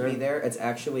that Almost used to be there. It's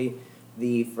actually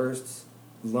the first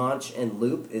launch and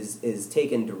loop is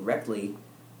taken directly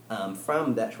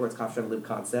from that Schwarzkopf shuttle loop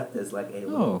concept as like a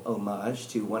little homage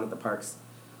to one of the park's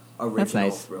original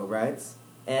nice. thrill rides.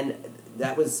 And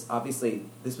that was obviously,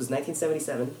 this was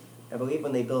 1977, I believe,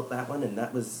 when they built that one, and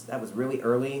that was really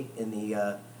early in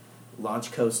the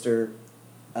launch coaster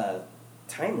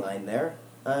timeline there.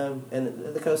 And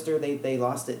the coaster, they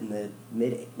lost it in the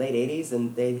late 80s,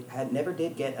 and they never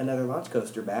did get another launch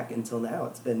coaster back until now.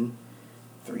 It's been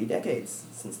 3 decades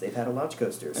since they've had a launch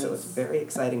coaster, so it's very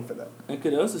exciting for them. And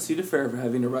kudos to Cedar Fair for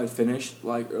having the ride finished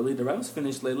like early. The ride was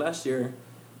finished late last year.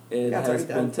 It Yeah, it's has already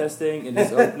been done. testing. It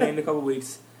is opening in a couple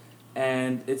weeks.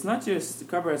 And it's not just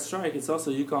Copperhead Strike, it's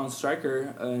also Yukon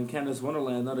Striker in Canada's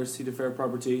Wonderland, another Cedar Fair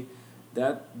property.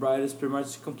 That ride is pretty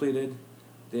much completed.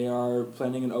 They are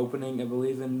planning an opening, I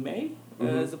believe, in May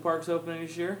as the park's opening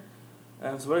this year.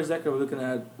 So what exactly are we looking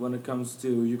at when it comes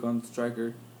to Yukon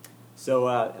Striker? So,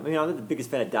 I'm not the biggest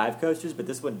fan of dive coasters, but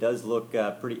this one does look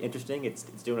pretty interesting. It's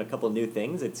doing a couple new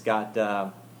things. It's got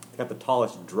the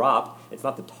tallest drop. It's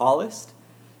not the tallest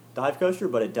dive coaster,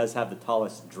 but it does have the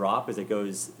tallest drop as it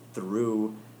goes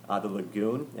through the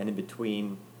lagoon and in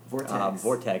between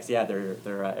Vortex. Yeah, they're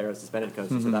aero suspended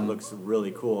coasters, so that looks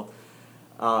really cool.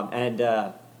 And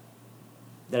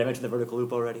did I mention the vertical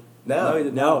loop already? No, you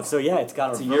did No. not. So yeah, it's got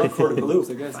a It's a year vertical vertical loop. loops,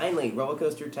 I guess. Finally, Roller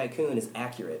Coaster Tycoon is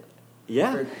accurate.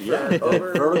 Yeah, For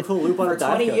over vertical loop on for a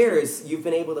dive 20 coaster. years, you've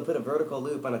been able to put a vertical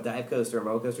loop on a dive coaster or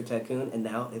Roller Coaster Tycoon, and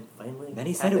now it finally.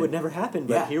 Many said happened. it would never happen,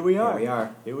 but Yeah, here we are. Here we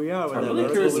are. Here we are. with I'm that really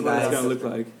vertical curious loop what on it's a going to coaster.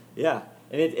 look like. Yeah,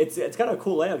 and it's got a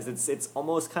cool layout because it's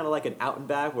almost kind of like an out and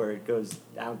back where it goes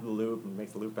down to the loop and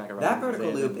makes the loop back around. That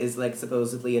vertical loop is like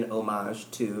supposedly an homage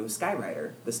to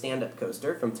Skyrider, the stand-up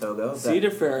coaster from Togo.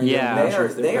 Cedar Fair and Yeah.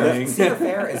 Cedar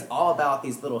Fair is all about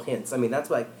these little hints. I mean, that's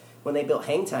like when they built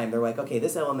Hang Time, they're like, okay,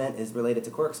 this element is related to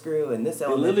Corkscrew, and this They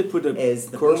element literally put a is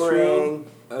the corkscrew, boomerang.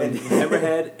 a and-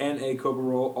 hammerhead, and a cobra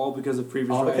roll, all because of previous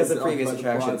all rides because of and previous by the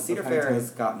attractions. plot Cedar of Fair Hang has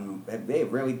gotten,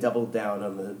 they've really doubled down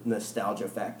on the nostalgia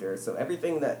factor. So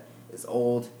everything that is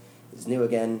old is new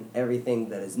again. Everything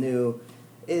that is new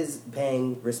is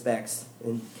paying respects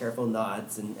and careful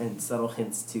nods and subtle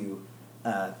hints to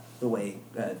the way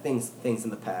things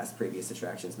in the past, previous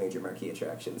attractions, major marquee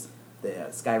attractions. The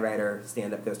Skyrider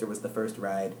stand-up coaster was the first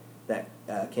ride that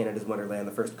Canada's Wonderland,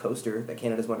 the first coaster that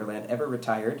Canada's Wonderland ever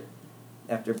retired.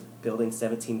 After building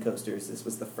 17 coasters, this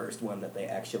was the first one that they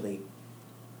actually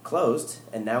closed,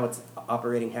 and now it's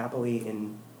operating happily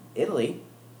in Italy,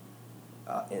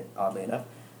 oddly enough.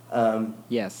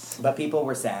 Yes. But people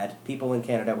were sad. People in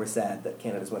Canada were sad that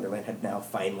Canada's Wonderland had now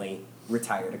finally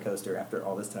retired a coaster after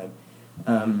all this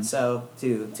time. So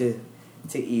to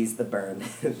ease the burn,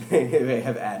 they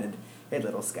have added a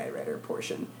little Skyrider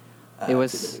portion It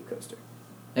was- to the new coaster.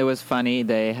 It was funny.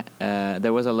 There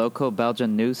was a local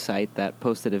Belgian news site that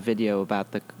posted a video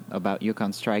about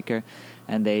Yukon Striker,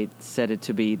 and they said it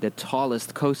to be the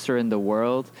tallest coaster in the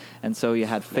world. And so you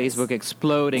had Facebook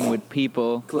exploding with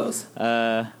people Close.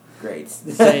 Great.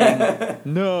 saying,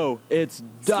 "No, it's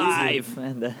dive."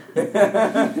 And,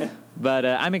 but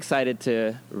I'm excited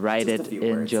to ride Just a it few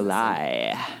in words,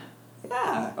 July.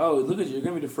 Yeah. Oh, look at you. You're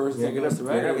going to be the first You're one gonna, of us to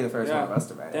ride you're gonna it. be the first Yeah. one of us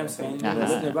to ride Damn, it. Sven. Uh-huh.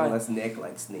 Unless nearby. Unless Nick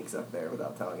sneaks up there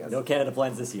without telling us. No Canada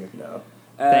plans this year. No.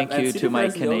 Thank and you Cedar to my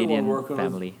Fair's the only one Canadian working with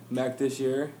family. Mac this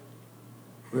year.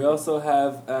 We also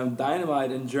have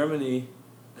Dynamite in Germany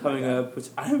coming up, which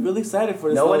I'm really excited for.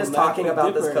 This No one little is Mac talking Big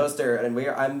about this Dipper. coaster, and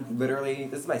I'm literally,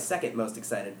 this is my second most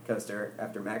excited coaster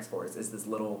after Max Force, is this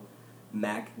little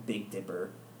Mac Big Dipper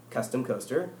custom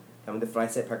coaster coming to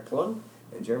Freizeitpark Plön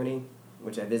in Germany,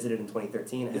 which I visited in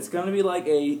 2013. It's going to be like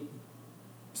a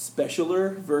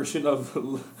specialer version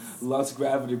of Lost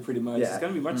Gravity, pretty much. Yeah. It's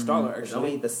going to be much taller, It's actually.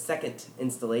 only the second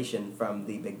installation from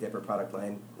the Big Dipper product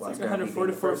line. It's Lost like Gravity being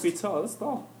the 144 first. feet tall. That's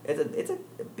tall. It's a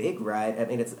big ride. I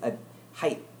mean, it's a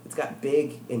height. It's got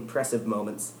big, impressive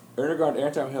moments. Ernegarde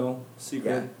Airtime Hill,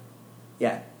 secret.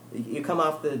 Yeah. You come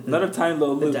off the Another tiny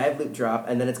little the loop. dive loop drop,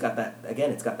 and then it's got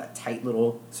that tight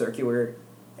little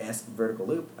circular-esque vertical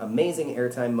loop. Amazing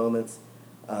airtime moments,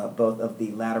 both of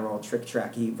the lateral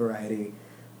trick-tracky variety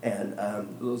and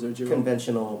Those are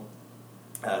conventional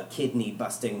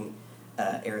kidney-busting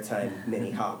airtime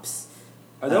mini hops.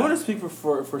 I don't want to speak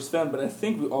for Sven, but I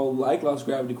think we all like Lost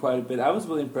Gravity quite a bit. I was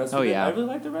really impressed Oh, with yeah. it. I really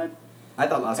liked the ride. I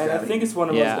thought Lost And Gravity. I think it's one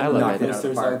of Yeah, I those love it.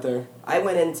 coasters Knocked it out out of the there. I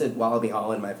went into Wallaby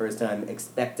Holland my first time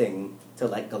expecting to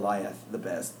like Goliath the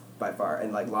best by far,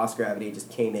 and like Lost Gravity just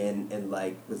came in and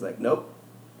like was like, nope,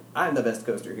 I'm the best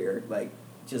coaster here. Like,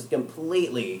 just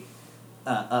completely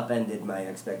upended my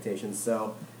expectations.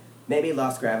 So maybe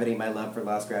Lost Gravity, my love for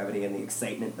Lost Gravity and the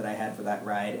excitement that I had for that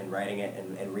ride and riding it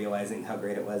and realizing how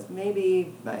great it was,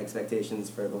 maybe my expectations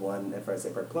for the one at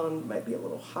Farsight Park Cologne might be a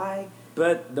little high.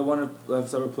 But the one at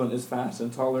Cyberplane is fast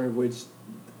and taller, which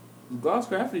Lost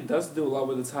Gravity does do a lot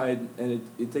with its height, and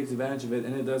it takes advantage of it,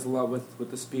 and it does a lot with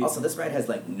the speed. Also, this ride has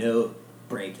like no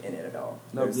break in it at all.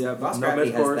 No, yeah, Lost no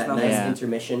Gravity has mid-course, that nothing. nice Yeah.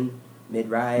 intermission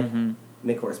mid-ride, Mhm.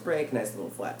 mid-course break, nice little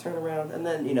flat turnaround, and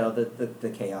then, you know, the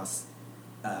chaos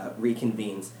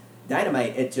reconvenes.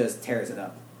 Dynamite, it just tears it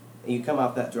up. You come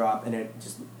off that drop, and it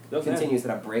just Doesn't it? continues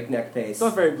at a breakneck pace. It's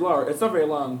not very blur. It's not very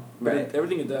long, but Right.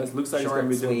 everything it does looks like Short, it's going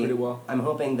to be doing sweet. pretty well. I'm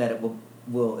hoping that it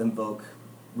will invoke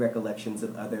recollections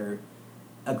of other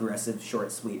aggressive,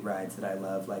 short, sweet rides that I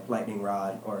love, like Lightning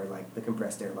Rod or like the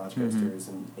compressed air launch coasters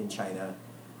in China,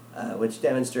 which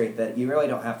demonstrate that you really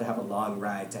don't have to have a long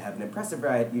ride to have an impressive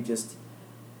ride. You just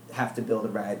have to build a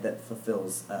ride that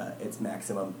fulfills its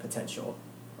maximum potential.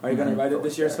 Are you going to Mhm. ride it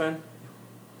this year, Sven?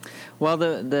 Well,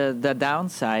 the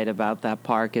downside about that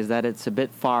park is that it's a bit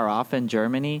far off in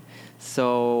Germany,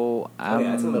 so Oh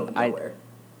yeah, it's in the middle of nowhere.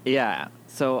 yeah,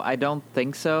 so I don't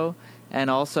think so. And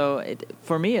also,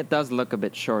 for me, it does look a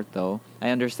bit short, though. I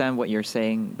understand what you're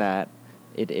saying, that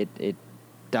it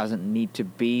doesn't need to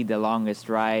be the longest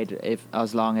ride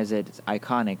as long as it's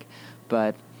iconic,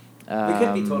 but We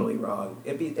could be totally wrong.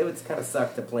 It would kind of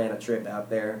suck to plan a trip out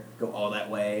there, go all that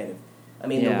way,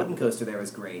 and the Yeah. wooden coaster there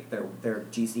was great. Their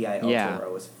GCI El Yeah.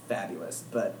 Toro was fabulous.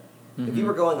 But if you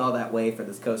were going all that way for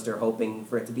this coaster, hoping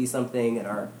for it to be something, and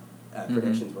our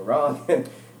predictions were wrong, that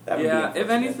would be Yeah, if unfortunate.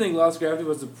 anything, Lost Gravity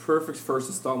was the perfect first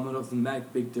installment of the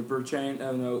Mac Big Dipper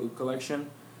collection,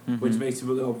 which makes you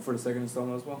really hope for the second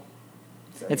installment as well.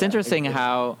 So, It's yeah, interesting it-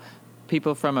 how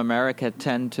people from America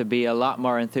tend to be a lot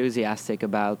more enthusiastic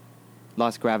about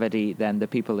Lost Gravity than the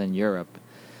people in Europe.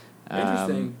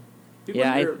 Interesting. People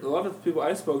yeah, here, a lot of people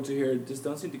I spoke to here just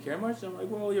don't seem to care much. I'm like,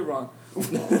 well, you're wrong.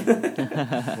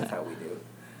 That's how we do.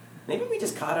 Maybe we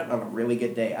just caught it on a really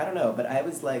good day. I don't know, but I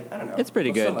was like, I don't know. It's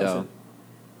pretty Well, good, some likes though. it.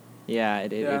 Yeah,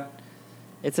 Yeah.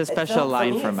 it's a It special felt-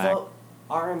 line me, for it Mac. felt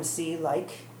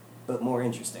RMC-like, but more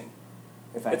interesting.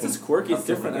 If I It's can just quirky, it's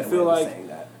comfortably different. I get feel away with like saying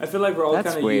that. I feel like we're all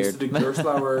That's kind of used to the weird.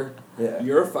 Gerstlauer Yeah.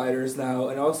 Eurofighters now,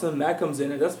 and all of a sudden Mac comes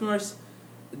in, and that's pretty much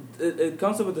it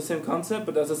comes up with the same concept,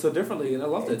 but does it so differently, and I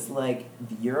loved It's it. like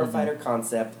the Eurofighter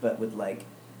concept, but with like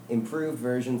improved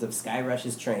versions of Sky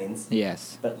Rush's trains,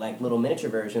 Yes. but like little miniature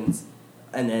versions,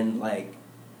 and then like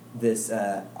this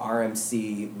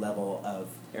RMC level of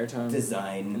Airtime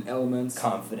design, and elements.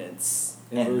 confidence,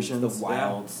 and Inversions, the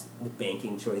wild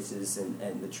banking choices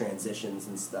and the transitions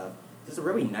and stuff. There's a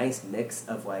really nice mix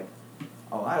of like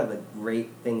a lot of the great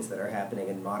things that are happening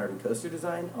in modern coaster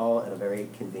design, all in a very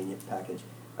convenient package.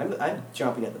 I'm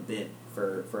chomping at the bit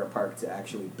for a park to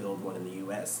actually build one in the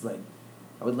U.S. Like,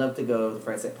 I would love to go to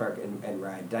Farsight Park and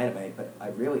ride Dynamite, but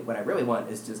what I really want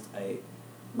is just a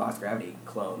Lost Gravity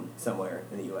clone somewhere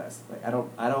in the U.S. Like,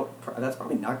 that's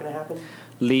probably not going to happen.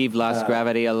 Leave Lost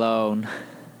Gravity alone.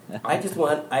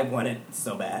 I want it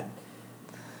so bad.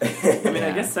 I mean, I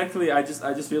Yeah. guess technically, I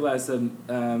just realized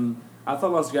that I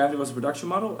thought Lost Gravity was a production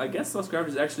model. I guess Lost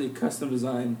Gravity is actually a custom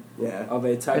design Yeah. of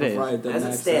a type It of is. ride that As it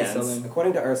Max is stands, selling.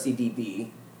 according to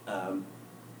RCDB,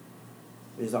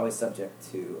 it is always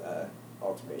subject to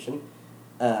alteration.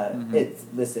 It's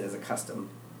listed as a custom,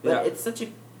 but Yeah. it's such a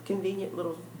convenient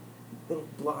little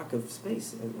block of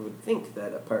space. I would think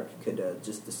that a park could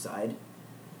just decide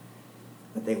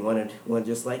that they wanted one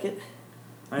just like it.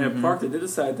 And a park that did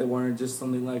decide they wanted just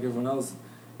something like everyone else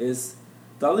is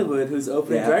Dollywood, who's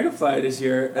opening Yeah. Dragonfly this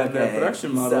year at the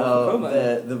production model of So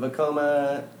Vekoma. the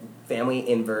Vekoma family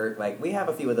invert, like we have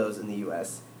a few of those in the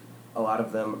U.S. A lot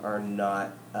of them are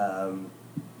not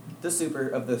the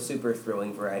super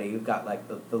thrilling variety. You've got like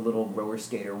the little roller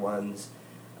skater ones,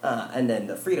 and then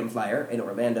the Freedom Flyer in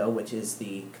Orlando, which is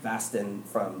the Kvaston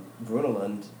from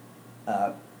Brunelund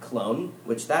clone.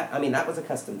 Which that was a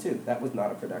custom too. That was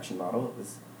not a production model.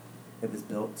 It was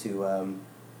built to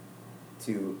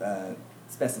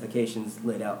specifications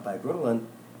laid out by Brunelund,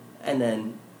 and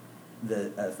then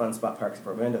the Fun Spot Parks of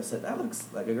Orlando said that looks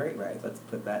like a great ride. Let's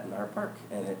put that in our park,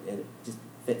 and it just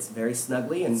fits very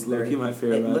snugly and It's very. low-key my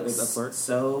favorite It ride looks at that park.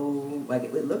 so like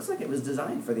it looks like it was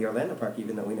designed for the Orlando park,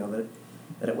 even though we know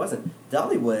that it wasn't.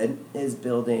 Dollywood is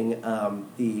building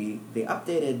the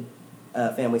updated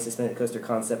family suspended coaster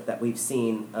concept that we've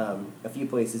seen a few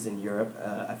places in Europe.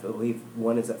 I believe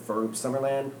one is at Farup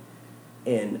Summerland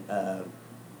in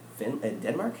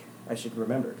Denmark. I should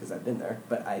remember because I've been there.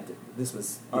 But this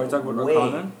was. Are you talking about way,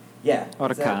 Orkanen? Yeah.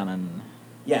 Orkanen.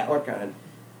 Yeah, Orkanen.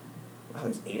 Wow,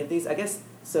 there's 8 of these. I guess.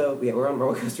 So yeah, we're on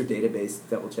Roller Coaster Database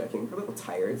double checking. We're a little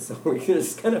tired, so we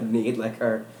just kind of need like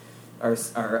our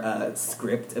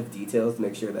script of details to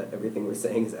make sure that everything we're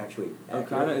saying is actually accurate.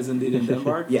 Orkanen is indeed in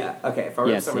Denmark. Yeah. Okay. Farup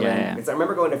Yes, Summerland. yeah. Because I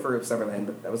remember going to Farup Summerland,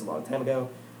 but that was a long time ago.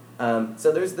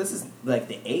 So this is like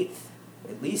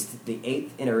at least the 8th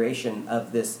iteration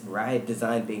of this ride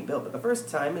design being built, but the first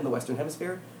time in the Western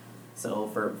Hemisphere. So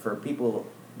for people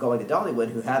going to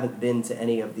Dollywood who haven't been to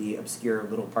any of the obscure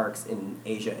little parks in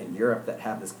Asia and Europe that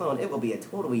have this clone, it will be a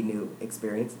totally new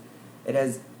experience. It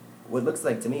has what looks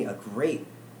like to me a great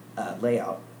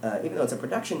layout. Even though it's a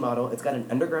production model, it's got an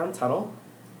underground tunnel,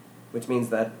 which means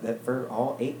that for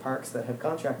all 8 parks that have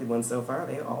contracted one so far,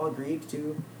 they all agreed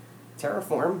to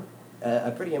terraform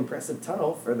a pretty impressive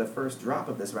tunnel for the first drop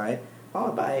of this ride,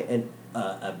 followed by an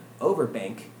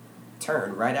overbank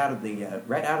turn right out of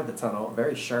the tunnel, a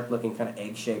very sharp-looking kind of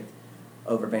egg-shaped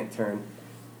overbank turn.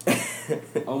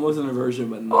 Almost an inversion,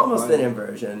 but not Almost quite. an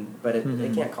inversion, but they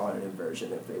can't call it an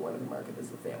inversion if they wanted to market it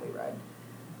as a family ride.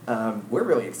 We're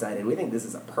really excited. We think this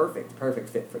is a perfect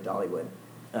fit for Dollywood.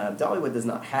 Dollywood does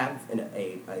not have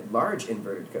a large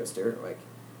inverted coaster like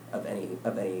of any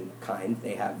kind.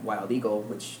 They have Wild Eagle,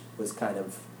 which was kind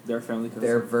of Their family coaster.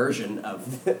 their version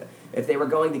of. If they were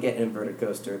going to get an inverted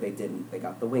coaster, they didn't. They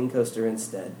got the wing coaster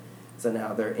instead. So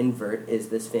now their invert is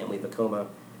this family Vekoma,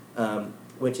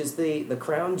 which is the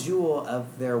crown jewel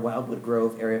of their Wildwood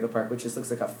Grove area of the park, which just looks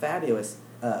like a fabulous,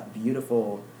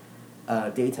 beautiful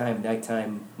daytime,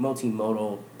 nighttime,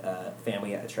 multimodal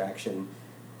family attraction,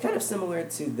 kind of similar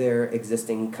to their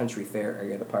existing country fair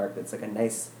area of the park. That's like a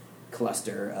nice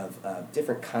cluster of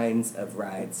different kinds of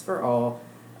rides for all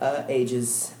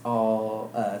ages,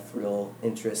 all thrill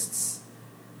interests,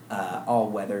 all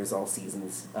weathers, all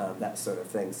seasons, that sort of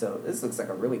thing. So this looks like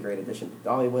a really great addition to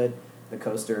Dollywood. The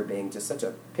coaster being just such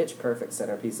a pitch-perfect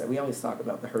centerpiece. We always talk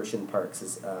about the Herschend parks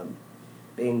as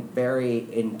being very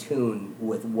in tune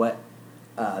with what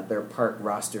their park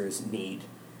rosters need.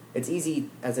 It's easy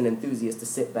as an enthusiast to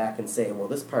sit back and say, well,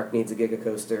 this park needs a Giga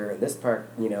coaster, and this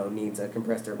park, needs a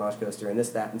compressed air launch coaster, and this,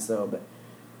 that, and so. But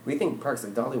we think parks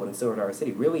like Dollywood and Silver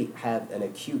City really have an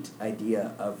acute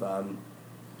idea of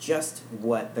just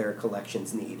what their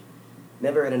collections need.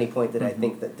 Never at any point did I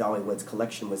think that Dollywood's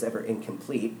collection was ever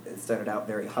incomplete. It started out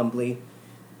very humbly.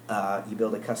 You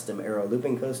build a custom aero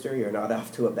looping coaster, you're not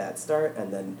off to a bad start,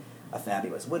 and then a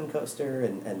fabulous wooden coaster,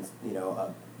 and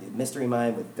a Mystery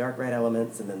Mine with dark ride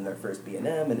elements, and then their first B&M,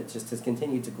 and it just has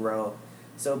continued to grow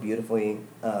so beautifully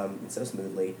and so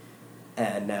smoothly.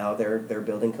 And now they're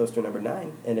building coaster number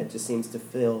 9, and it just seems to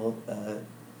fill, it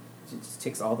just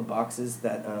ticks all the boxes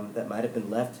that might have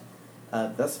been left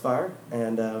thus far,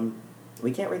 and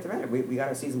we can't wait to ride it. We got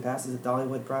our season passes at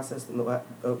Dollywood processed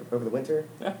over the winter.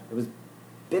 Yeah. It was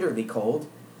bitterly cold.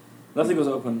 Nothing was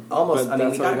open. Almost. but I mean,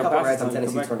 that's we why got a couple passes rides on time to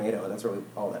Tennessee come back. Tornado, and that's really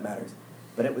all that matters.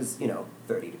 But it was,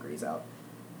 30 degrees out.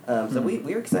 So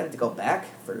we're excited to go back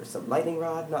for some lightning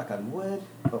rod, knock on wood.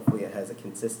 Hopefully it has a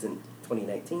consistent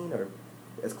 2019, or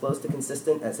as close to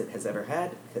consistent as it has ever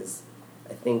had, because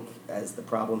I think as the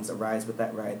problems arise with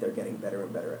that ride, they're getting better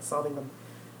and better at solving them.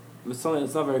 It's something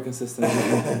that's not very consistent.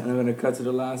 And I'm going to cut to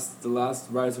the last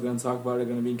rides we're going to talk about are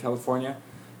going to be in California.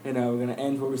 We're going to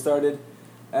end where we started.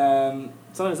 Something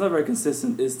that's not very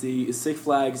consistent is the Six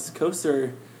Flags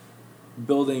coaster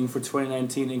building for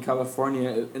 2019 in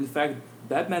California. In fact,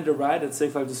 Batman the Ride at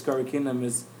Six Flags Discovery Kingdom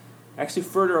is actually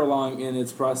further along in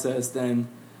its process than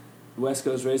West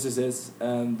Coast Racers is.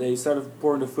 They started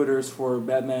pouring the footers for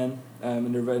Batman,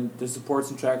 and the supports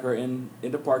and track are in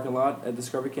the parking lot at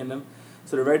Discovery Kingdom.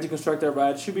 So they're ready to construct their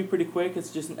ride. Should be pretty quick.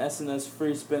 It's just an SNS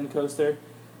free spin coaster.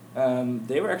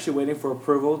 They were actually waiting for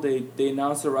approval. They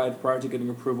announced the ride prior to getting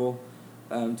approval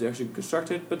to actually construct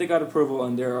it, but they got approval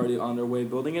and they're already on their way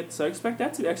building it. So I expect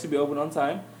that to actually be open on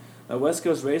time. West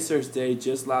Coast Racers, they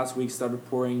just last week started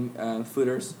pouring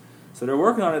footers. So they're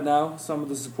working on it now. Some of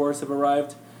the supports have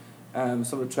arrived. Some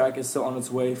of the track is still on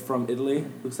its way from Italy.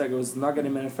 Looks like it was not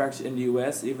getting manufactured in the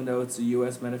U.S., even though it's a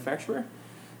U.S. manufacturer.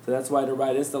 So that's why the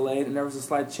ride is delayed, and there was a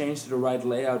slight change to the ride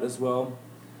layout as well,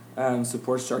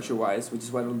 support structure-wise, which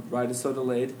is why the ride is so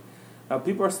delayed.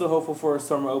 People are still hopeful for a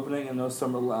summer opening, and those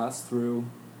summer lasts through,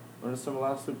 when does summer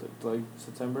last through, like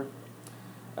September?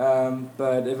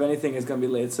 But if anything, it's going to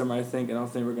be late summer, I think, and I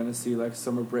don't think we're going to see like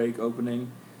summer break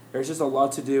opening. There's just a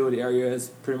lot to do. The area is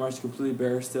pretty much completely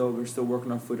bare still. We're still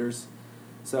working on footers.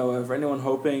 So for anyone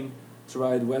hoping to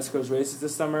ride West Coast races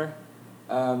this summer.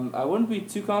 I wouldn't be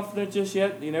too confident just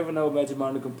yet. You never know what Magic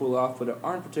Mountain can pull off, but they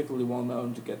aren't particularly well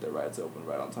known to get their rides open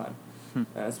right on time.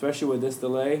 Especially with this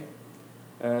delay.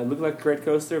 It looked like a great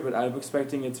coaster, but I'm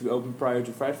expecting it to be open prior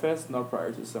to Fright Fest, not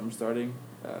prior to summer starting,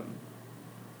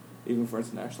 even for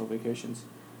international vacations.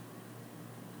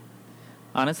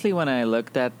 Honestly, when I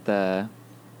looked at the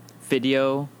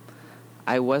video,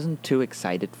 I wasn't too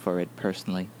excited for it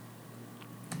personally.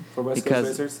 For West Because-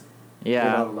 Coast racers? You're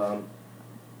not Yeah, alone.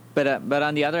 but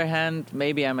on the other hand,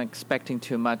 maybe I'm expecting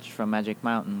too much from Magic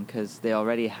Mountain because they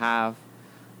already have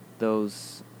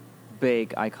those big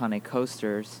iconic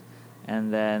coasters,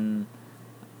 and then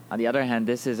on the other hand,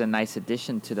 this is a nice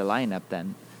addition to the lineup.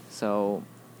 Then, so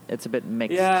it's a bit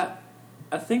mixed. Yeah,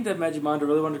 I think that Magic Mountain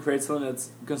really wanted to create something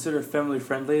that's considered family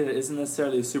friendly, that isn't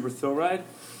necessarily a super thrill ride.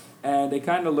 And they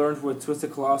kind of learned with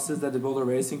Twisted Colossus that they build a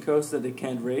racing coaster that they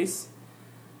can't race.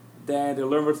 Then they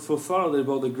learned with Full Throttle they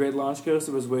built a great launch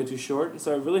coaster that was way too short.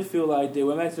 So I really feel like they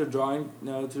went back to the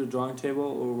drawing table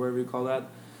or whatever you call that,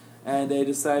 and they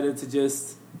decided to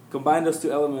just combine those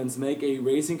two elements, make a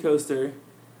racing coaster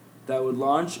that would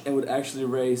launch and would actually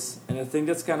race. And I think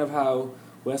that's kind of how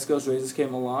West Coast Races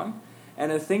came along.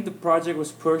 And I think the project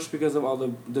was pushed because of all the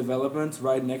development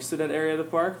right next to that area of the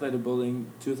park, like they're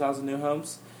building 2,000 new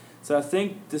homes. So I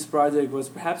think this project was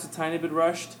perhaps a tiny bit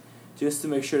rushed, just to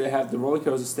make sure they have the roller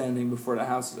coaster standing before the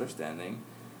houses are standing.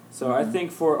 So I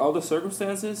think for all the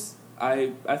circumstances,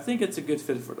 I think it's a good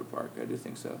fit for the park. I do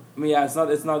think so. I mean, yeah, it's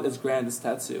not as grand as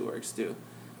Tatsu or X2,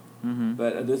 Mm-hmm.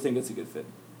 but I do think it's a good fit.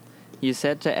 You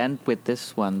said to end with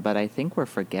this one, but I think we're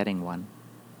forgetting one.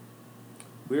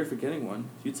 We were forgetting one.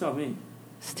 You tell me.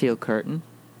 Steel Curtain.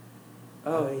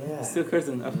 Oh, yeah. Steel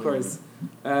Curtain, of course.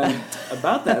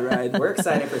 About that ride. We're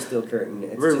excited for Steel Curtain.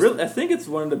 It's We're just- really, I think it's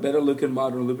one of the better looking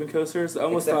modern looping coasters. I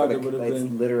almost except thought for it would have it's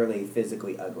been. literally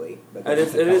physically ugly. It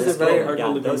is a very Yeah, hard to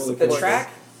look those- roller The coaster.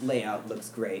 track layout looks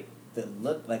great. The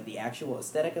look, like the actual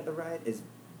aesthetic of the ride, is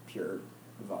pure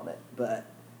vomit. But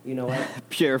you know what?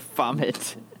 Pure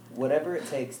vomit. Whatever it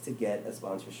takes to get a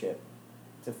sponsorship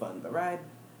to fund the ride,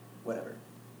 whatever.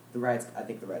 I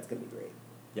think the ride's gonna be great.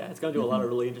 Yeah, it's going to do a lot of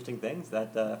really interesting things.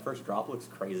 That first drop looks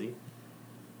crazy.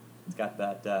 It's got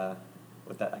that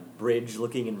with that like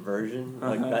bridge-looking inversion.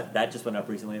 Like that just went up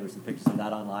recently. There were some pictures of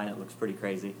that online. It looks pretty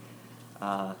crazy.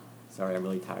 Sorry, I'm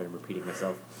really tired of repeating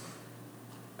myself.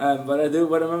 But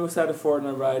what I'm excited for in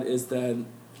the ride is that,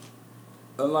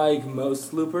 unlike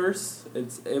most loopers,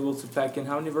 it's able to pack in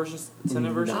how many versions? 10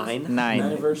 inversions? Nine.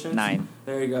 Nine versions? 9.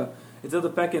 There you go. It's able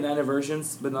to pack in 9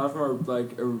 inversions, but none of them are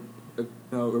like a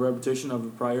repetition of the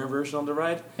prior inversion on the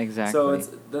ride. Exactly. So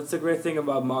that's the great thing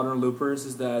about modern loopers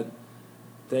is that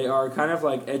they are kind of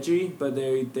like edgy, but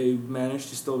they manage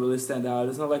to still really stand out.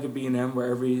 It's not like a B&M where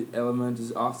every element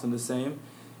is often the same.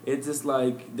 It's just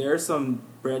like there are some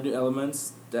brand new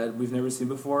elements that we've never seen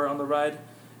before on the ride.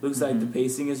 Looks like the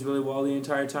pacing is really well the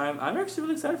entire time. I'm actually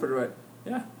really excited for the ride.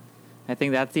 Yeah. I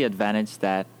think that's the advantage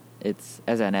that it's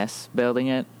SNS building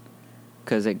it.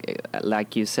 Because,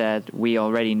 like you said, we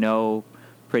already know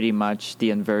pretty much the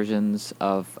inversions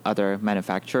of other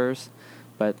manufacturers.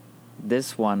 But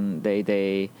this one,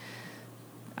 I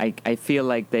feel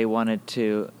like they wanted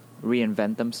to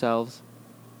reinvent themselves.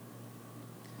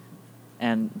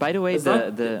 And by the way, It's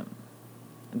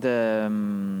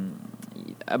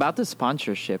about the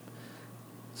sponsorship.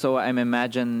 So I'm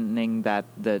imagining that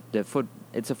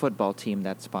it's a football team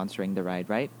that's sponsoring the ride,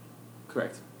 right?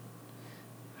 Correct.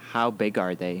 How big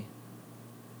are they?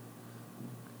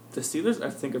 The Steelers, I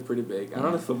think, are pretty big. I'm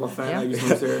not a football fan. Yeah. I just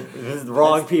moved here. This is the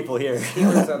wrong people here.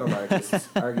 Steelers are the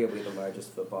largest, arguably the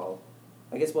largest football.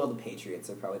 I guess, the Patriots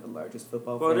are probably the largest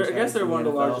football Well, franchise. I guess they're in one of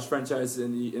the NFL. largest franchises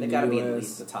in the They gotta US. be at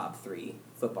least the top 3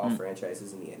 football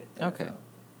franchises in the NFL. Okay.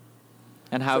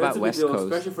 And how So about it's a big West deal, Coast?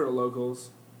 especially for the locals.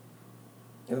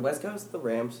 And the West Coast, the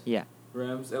Rams. Yeah.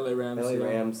 Rams, LA Rams. LA yeah.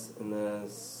 Rams, and the...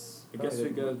 I guess we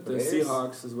got the Raiders?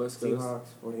 Seahawks as West Coast. Seahawks,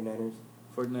 49ers.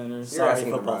 49ers. You're Sorry, asking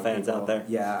the football wrong fans people. out there.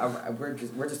 Yeah, we're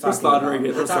just We're talking slaughtering about,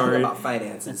 it, we're we're talking sorry. about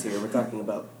finances here. We're talking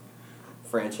about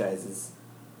franchises,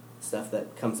 stuff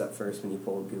that comes up first when you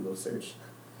pull a Google search.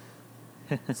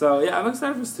 So, yeah, I'm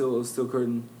excited for Steel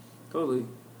Curtain. Totally.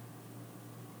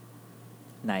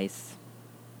 Nice.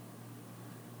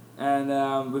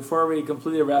 And before we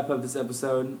completely wrap up this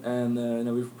episode,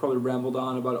 and we've probably rambled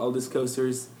on about all these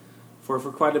coasters for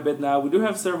quite a bit now, we do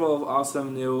have several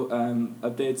awesome new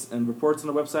updates and reports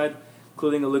on the website,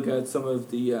 including a look at some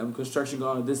of the construction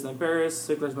going on at Disneyland Paris,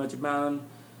 Six Flags Magic Mountain,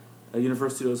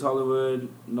 Universal Studios Hollywood,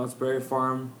 Knott's Berry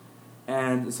Farm,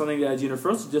 and something that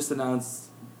Universal just announced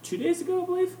 2 days ago, I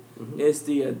believe, is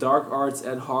the Dark Arts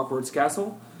at Hogwarts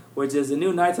Castle, which is a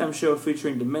new nighttime show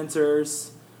featuring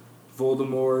Dementors,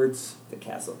 Voldemort, The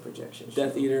castle projection.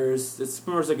 Death Eaters. It's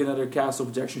pretty much like another castle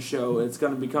projection show. It's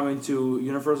going to be coming to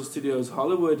Universal Studios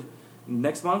Hollywood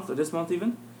next month, or this month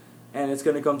even. And it's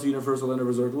going to come to Universal Orlando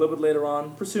Resort a little bit later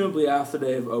on, presumably after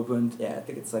they have opened. Yeah, I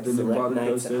think it's like The new select roller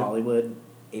nights at coaster. Hollywood,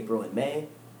 April and May.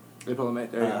 April and May.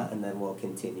 There you go. And then we'll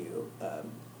continue.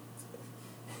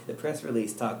 The press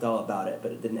release talked all about it,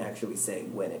 but it didn't actually say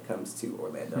when it comes to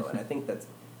Orlando. And I think that's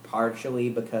partially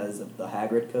because of the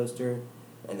Hagrid coaster,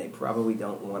 and they probably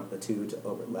don't want the two to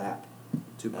overlap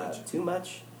Too much. too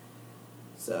much.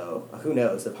 So who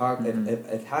knows? If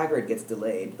Hagrid gets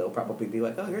delayed, they'll probably be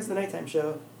like, "Oh, here's the nighttime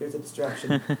show. Here's a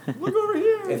distraction." Look over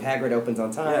here. If Hagrid opens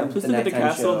on time, Yeah, please the look at the nighttime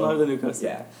castle, show, not the new coaster.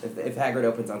 Yeah, if Hagrid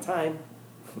opens on time,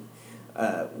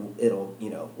 it'll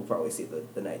we'll probably see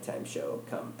the nighttime show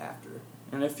come after.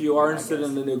 And if you are I interested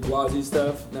in guess. the new Gwazi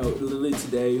stuff, no, literally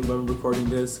today, when we're recording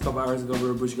this, a couple hours ago, we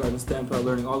were at Busch Gardens Tampa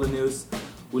learning all the news.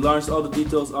 We launched all the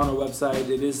details on our website.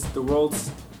 It is the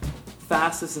world's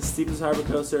fastest and steepest hybrid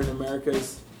coaster and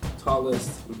America's tallest.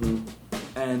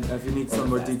 Mm-hmm. And if you need Or some the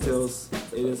more fastest. details,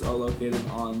 it is all located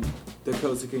on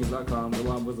thecoasterkings.com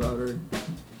along with other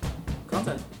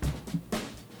content.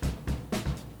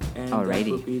 And Alrighty.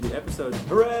 that would be the episode.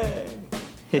 Hooray!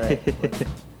 All right,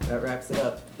 that wraps it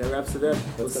up. That wraps it up.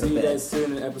 We'll Let's go see to you bed. guys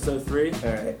soon in episode 3. All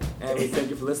right. And we thank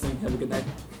you for listening. Have a good night.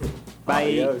 Bye.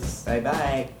 Adios. Bye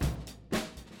bye.